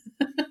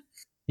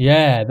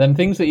 Yeah, them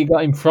things that you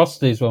got in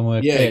Frosties when we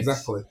were Yeah, kids.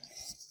 exactly.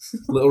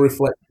 Little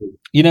reflectors.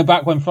 You know,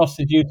 back when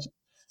Frosties used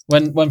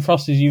when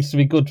Frosties used to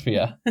be good for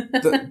you.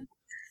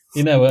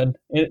 You know, and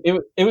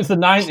it was the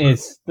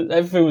 90s.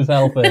 Everything was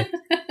healthy.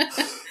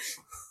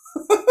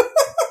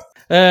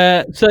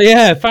 So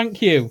yeah,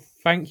 thank you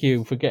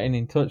for getting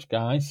in touch,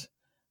 guys.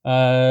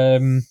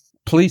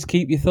 Please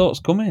keep your thoughts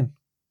coming.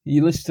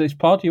 You listen to this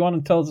pod, you want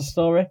to tell us a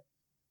story?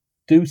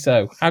 Do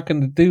so. How can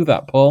they do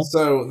that, Paul?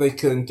 So they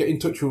can get in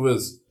touch with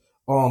us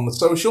on the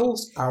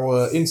socials.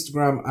 Our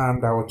Instagram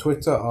and our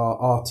Twitter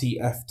are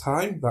RTF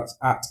Time. That's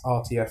at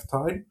RTF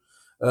Time.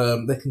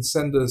 They can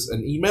send us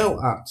an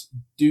email at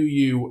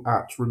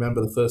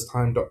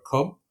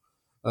doyou@rememberthefirsttime.com.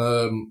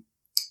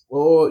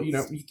 Or, you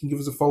can give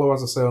us a follow,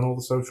 as I say, on all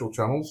the social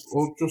channels.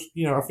 Or just,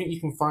 I think you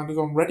can find us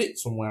on Reddit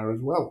somewhere as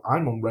well.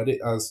 I'm on Reddit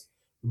as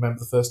Remember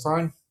the First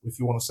Time, if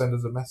you want to send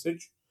us a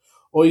message.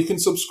 Or you can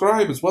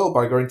subscribe as well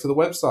by going to the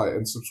website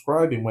and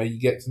subscribing, where you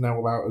get to know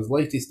about our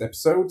latest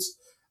episodes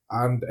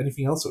and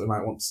anything else that we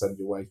might want to send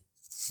your way.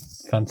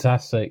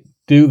 Fantastic.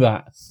 Do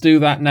that. Do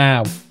that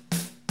now.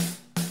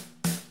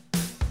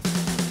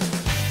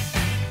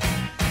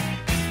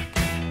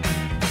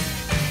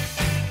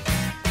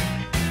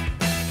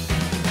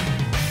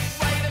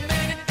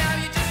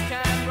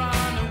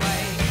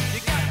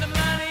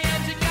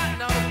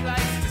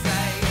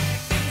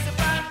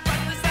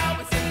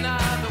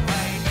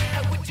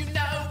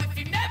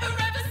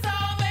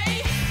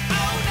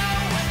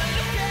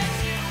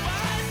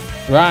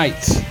 Right,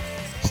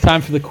 it's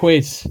time for the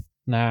quiz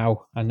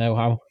now. I know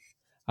how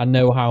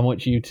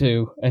much you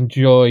two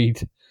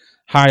enjoyed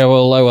higher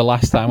or lower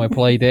last time we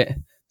played it,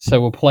 so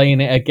we're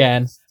playing it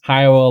again,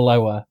 higher or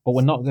lower, but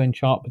we're not going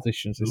chart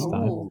positions this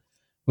time.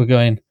 We're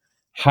going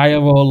higher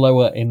or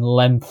lower in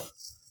length,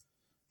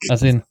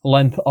 as in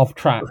length of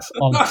tracks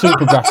on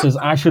Supergrass's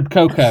I Should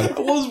Cocoa.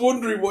 I was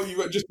wondering what you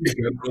were just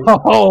doing.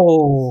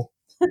 Oh,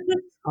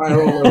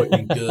 Higher or lower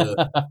in good.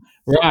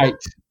 Right.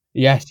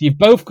 Yes, you've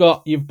both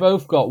got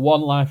one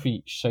life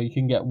each, so you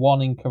can get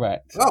one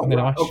incorrect. Oh, I'm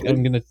going right, okay.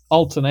 to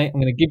alternate. I'm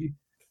going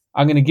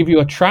to give you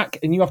a track,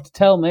 and you have to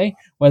tell me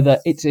whether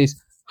it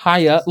is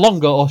higher,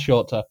 longer, or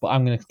shorter. But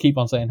I'm going to keep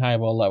on saying higher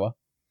or lower.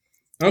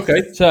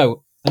 Okay.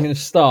 So I'm going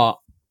to start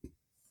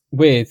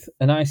with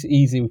a nice,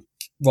 easy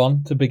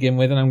one to begin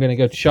with, and I'm going to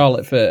go to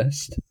Charlotte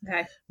first.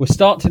 Okay. We're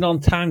starting on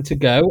time to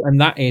go,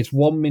 and that is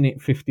 1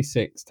 minute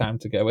 56. Time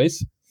to go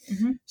is.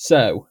 Mm-hmm.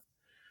 So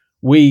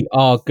we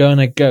are going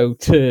to go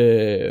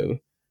to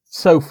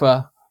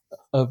Sofa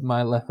of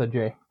My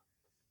Lethargy.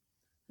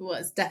 Well,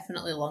 it's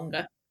definitely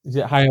longer. Is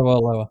it higher or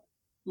lower?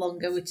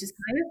 Longer, which is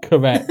higher.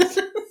 Correct.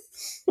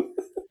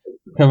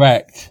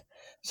 Correct.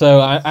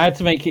 So I had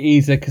to make it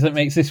easier because it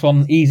makes this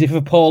one easy for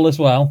Paul as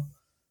well.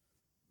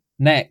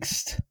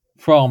 Next,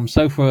 from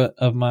Sofa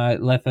of My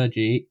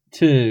Lethargy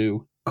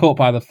to Caught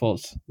by the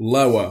Fuzz.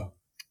 Lower.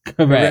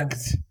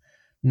 Correct.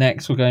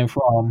 Next, we're going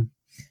from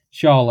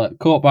Charlotte,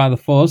 Caught by the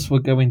Fuzz. We're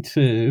going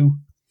to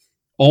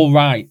All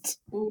Right.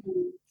 Ooh.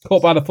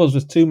 Caught by the Fuzz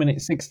was 2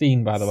 minutes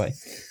 16, by the way.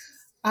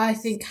 I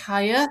think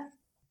higher.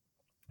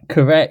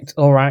 Correct.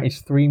 All Right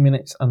is 3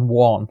 minutes and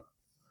 1.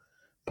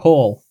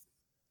 Paul,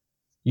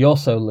 You're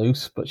So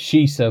Loose, but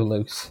She's So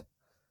Loose.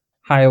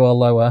 Higher or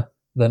lower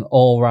than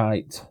All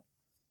Right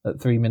at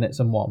 3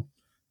 minutes and 1?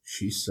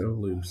 She's So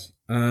Loose.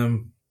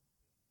 I'm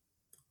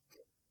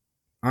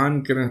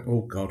gonna.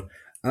 Oh God.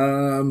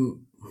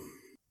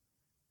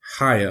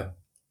 Higher.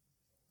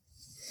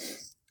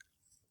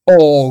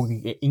 Oh,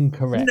 you're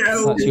incorrect.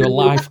 No. That's your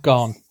life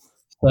gone.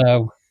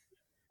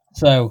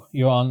 So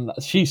you're on.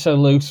 She's So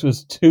Loose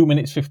was 2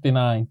 minutes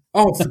 59.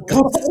 Oh, for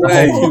God's So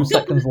sake. 2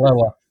 seconds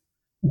lower.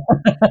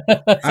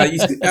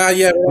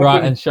 Yeah.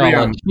 Right, and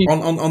Charlotte.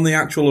 On the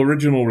actual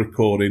original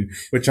recording,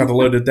 which had a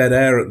load of dead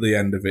air at the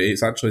end of it,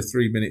 it's actually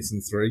 3 minutes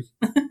and 3.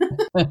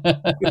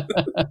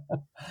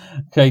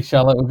 Okay,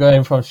 Charlotte, we're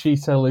going from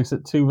She's So Loose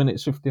at 2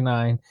 minutes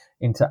 59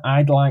 into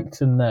I'd Like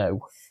to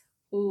Know.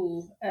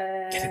 Ooh.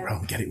 Get it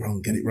wrong, get it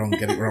wrong, get it wrong,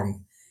 get it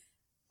wrong.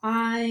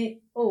 I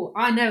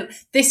know.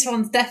 This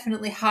one's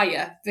definitely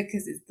higher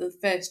because it's the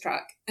first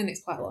track and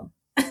it's quite long.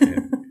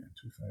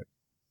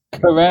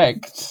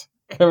 Correct.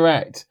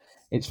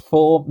 It's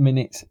 4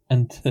 minutes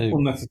and 2.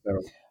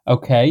 Unnecessary.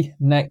 Okay,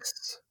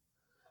 next,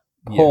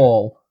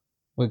 Paul.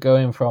 We're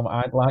going from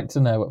I'd Like to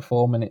Know at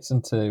 4 minutes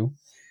and 2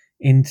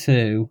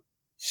 into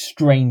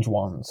Strange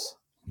Ones.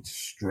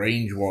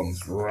 Strange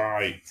Ones,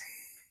 right.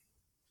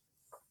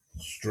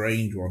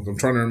 Strange Ones. I'm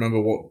trying to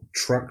remember what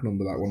track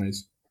number that one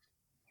is.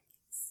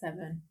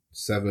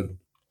 7.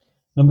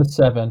 Number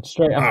 7,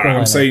 straight after I'm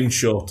Lennon. saying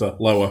shorter,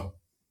 lower.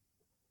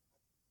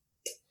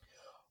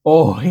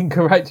 Oh,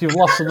 incorrect. You've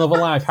lost another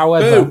life.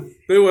 However,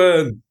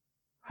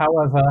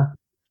 However,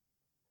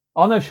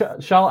 oh no,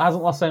 Charlotte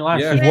hasn't lost any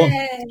life. Yeah. She's won.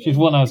 Yay. She's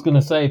won. I was going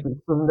to say, if it's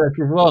Sunday,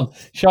 she's won.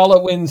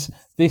 Charlotte wins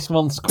this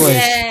month's quiz.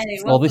 Yay,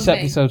 Or well this done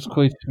me. episode's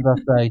quiz, should I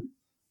say.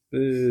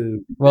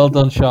 Boo. Well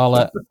done,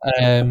 Charlotte.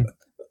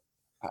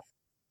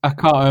 I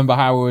can't remember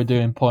how we were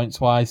doing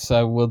points-wise,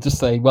 so we'll just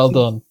say well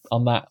done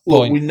on that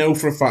Look, point. we know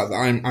for a fact that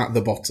I'm at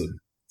the bottom.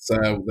 So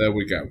there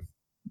we go.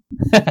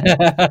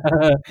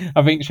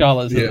 I think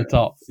Charlotte's Yeah. at the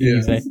top. Yeah.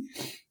 Easy.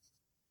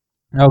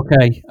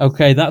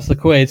 Okay, that's the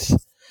quiz.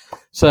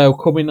 So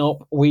coming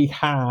up, we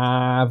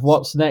have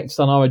what's next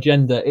on our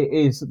agenda. It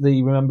is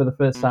the Remember the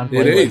First Time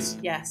It playlist. is.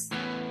 Yes.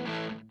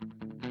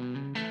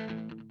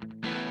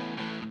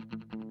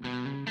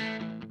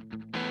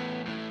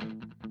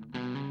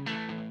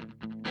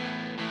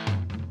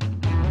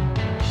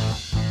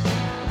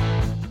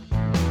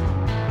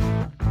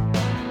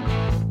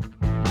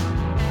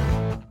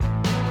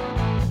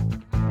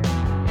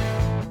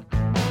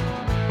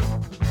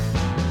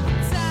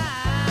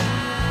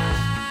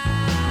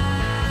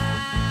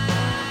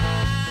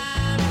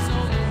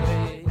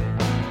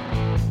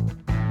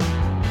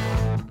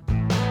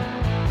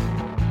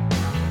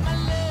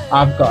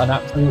 I've got an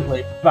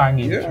absolutely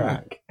banging Yeah.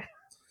 track.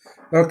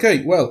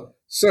 Okay, well,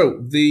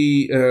 so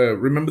the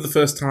Remember the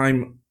First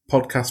Time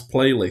podcast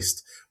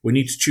playlist, we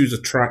need to choose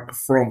a track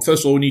from,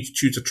 first of all, we need to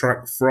choose a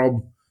track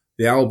from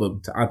the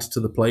album to add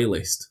to the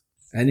playlist.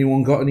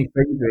 Anyone got any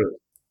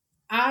favourites?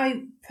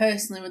 I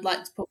personally would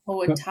like to put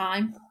forward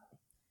Time.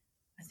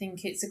 I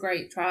think it's a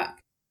great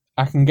track.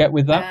 I can get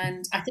with that.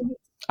 And I think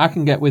I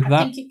can get with I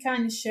that. think it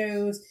kind of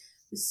shows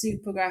the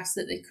Supergrass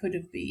that they could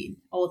have been,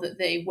 or that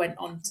they went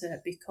on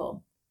to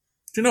become.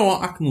 Do you know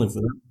what? I can live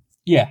with it.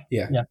 Yeah.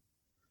 Yeah,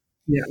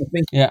 I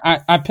think. Yeah,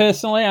 I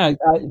personally,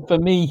 for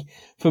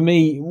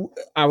me,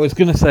 I was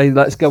going to say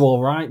let's go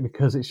all right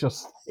because it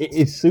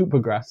is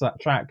Supergrass, that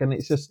track, and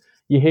it's just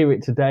you hear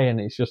it today and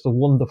it's just a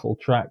wonderful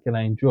track and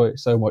I enjoy it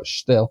so much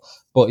still.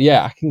 But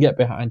yeah, I can get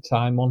behind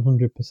Time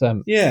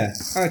 100%. Yeah,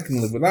 I can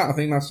live with that. I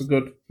think that's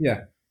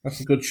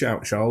a good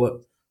shout,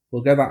 Charlotte.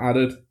 We'll get that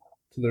added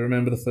to the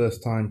Remember the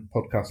First Time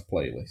podcast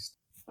playlist.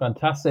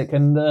 Fantastic.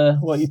 And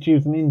what are you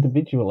choosing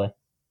individually?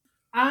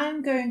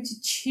 I'm going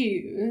to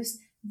choose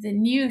the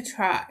new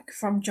track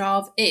from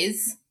Jarv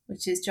Is,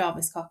 which is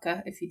Jarvis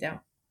Cocker, if you didn't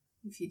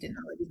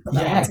already put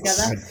that one Yes.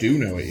 together. I do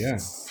know it, yeah.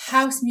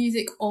 House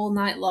Music All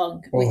Night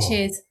Long, which Oh.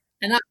 is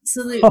an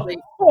absolutely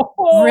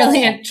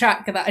brilliant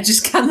track that I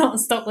just cannot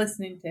stop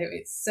listening to.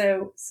 It's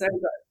so good.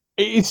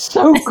 It's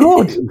so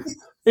good.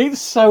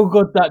 It's so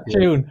good, that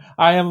tune.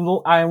 I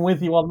am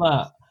with you on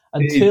that.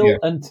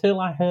 Until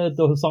I heard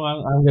the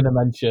song I'm going to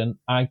mention,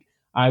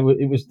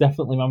 it was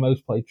definitely my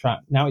most played track.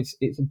 Now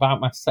it's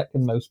about my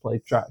second most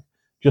played track,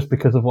 just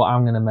because of what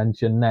I'm going to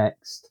mention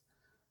next.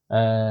 But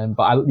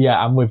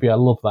I'm with you. I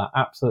love that.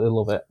 Absolutely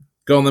love it.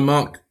 Go on then,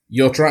 Mark.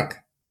 Your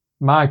track.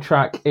 My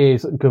track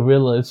is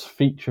Gorillaz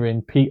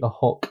featuring Peter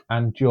Hook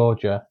and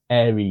Georgia,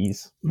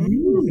 Aries.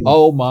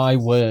 Oh my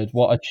word,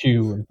 what a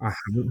tune. I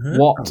haven't heard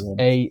What that one.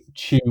 a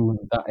tune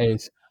that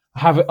is.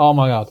 Have it. Oh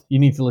my god, you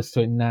need to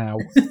listen to it now.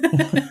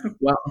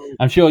 Well,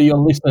 I'm sure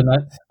you'll listen.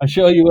 I'm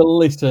sure you will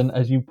listen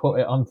as you put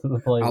it onto the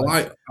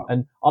playlist.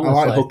 And I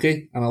honestly, like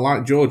Hooky and I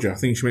like Georgia. I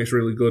think she makes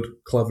really good,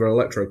 clever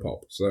electro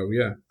pop. So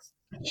yeah.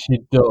 she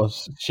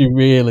does. She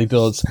really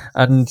does.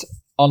 And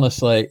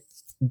honestly,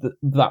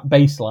 that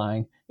bass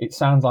line, it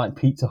sounds like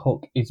Peter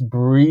Hook is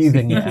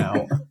breathing it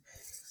out.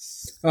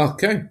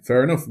 Okay,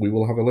 fair enough. We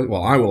will have a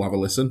well, I will have a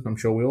listen. I'm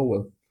sure we all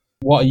will.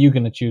 What are you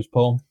going to choose,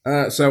 Paul?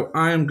 So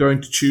I am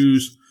going to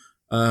choose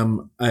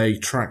a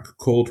track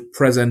called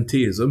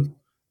Presenteeism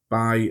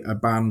by a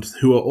band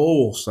who are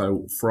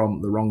also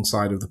from the wrong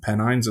side of the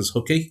Pennines as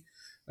Hooky.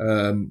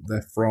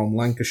 They're from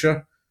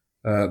Lancashire.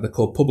 They're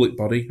called Public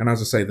Body, and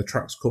as I say, the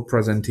track's called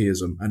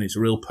Presenteeism, and it's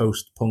a real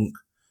post-punk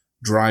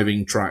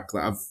driving track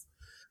that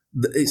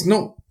it's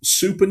not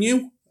super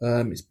new.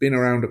 It's been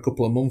around a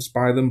couple of months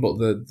by them, but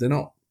they're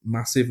not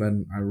massive,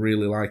 and I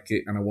really like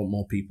it, and I want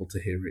more people to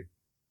hear it.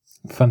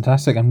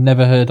 Fantastic. I've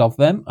never heard of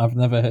them. I've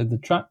never heard the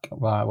track.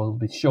 Well, I will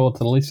be sure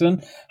to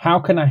listen. How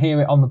can I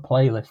hear it on the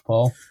playlist,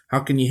 Paul?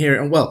 How can you hear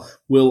it? Well,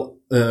 we'll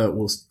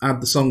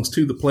add the songs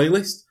to the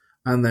playlist,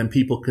 and then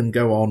people can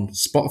go on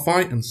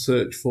Spotify and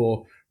search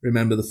for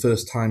Remember the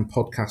First Time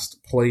podcast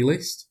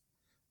playlist.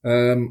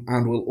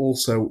 And we'll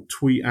also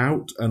tweet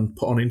out and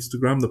put on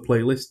Instagram the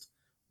playlist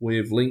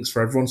with links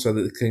for everyone so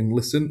that they can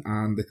listen,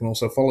 and they can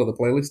also follow the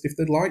playlist if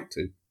they'd like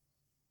to.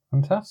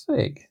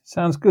 Fantastic.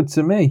 Sounds good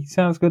to me.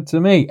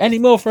 Any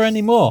more for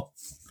any more?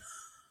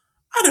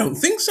 I don't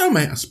think so,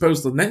 mate. I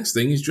suppose the next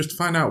thing is just to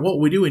find out what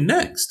we're doing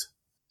next.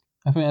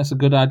 I think that's a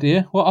good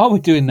idea. What are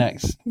we doing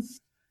next?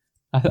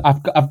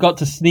 I've got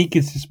to sneak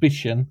a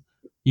suspicion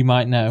you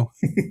might know.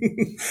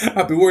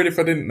 I'd be worried if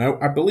I didn't know.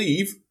 I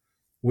believe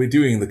we're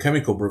doing The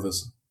Chemical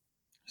Brothers.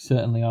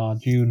 Certainly are.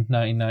 June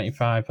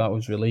 1995 that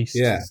was released.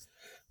 Yeah.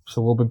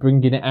 So we'll be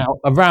bringing it out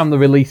around the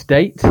release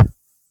date.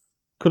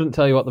 Couldn't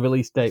tell you what the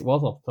release date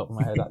was off the top of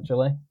my head,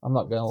 actually. I'm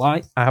not going to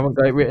lie. I haven't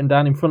got it written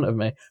down in front of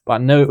me, but I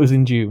know it was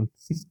in June.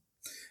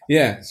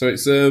 Yeah, so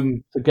it's... So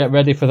get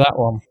ready for that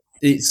one.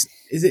 Is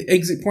it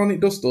Exit Planet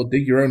Dust or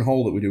Dig Your Own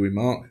Hole that we're doing,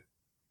 Mark?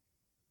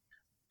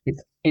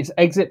 It's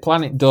Exit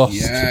Planet Dust.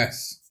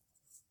 Yes.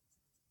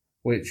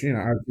 Which,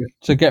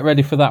 So get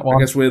ready for that one. I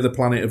guess we're the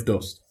planet of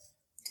dust.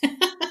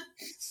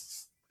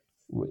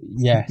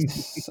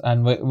 Yes,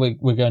 and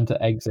we're going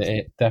to exit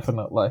it,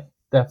 definitely.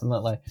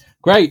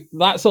 Great,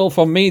 that's all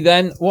from me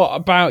then. What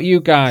about you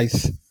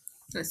guys?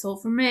 That's all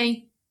from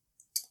me.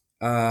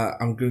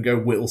 I'm going to go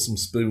whittle some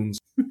spoons.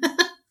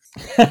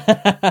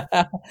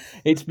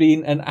 It's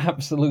been an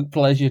absolute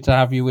pleasure to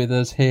have you with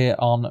us here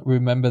on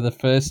Remember the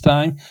First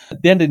Time.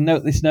 The ending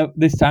note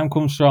this time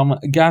comes from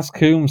Gaz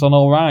Coombs on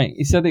All Right.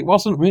 He said it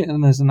wasn't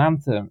written as an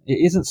anthem.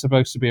 It isn't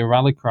supposed to be a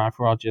rally cry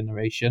for our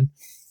generation.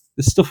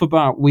 The stuff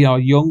about we are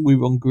young, we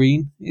run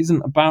green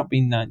isn't about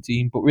being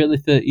 19, but really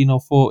 13 or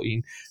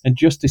 14 and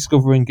just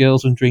discovering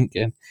girls and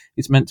drinking.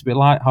 It's meant to be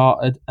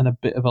light-hearted and a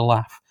bit of a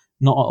laugh.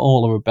 Not at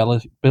all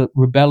a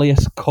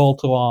rebellious call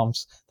to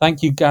arms.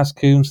 Thank you, Gaz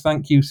Coombs.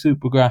 Thank you,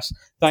 Supergrass.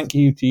 Thank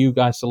you to you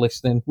guys for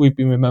listening. We've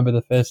been Remember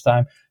the First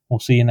Time. We'll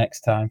see you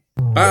next time.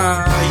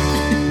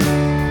 Bye.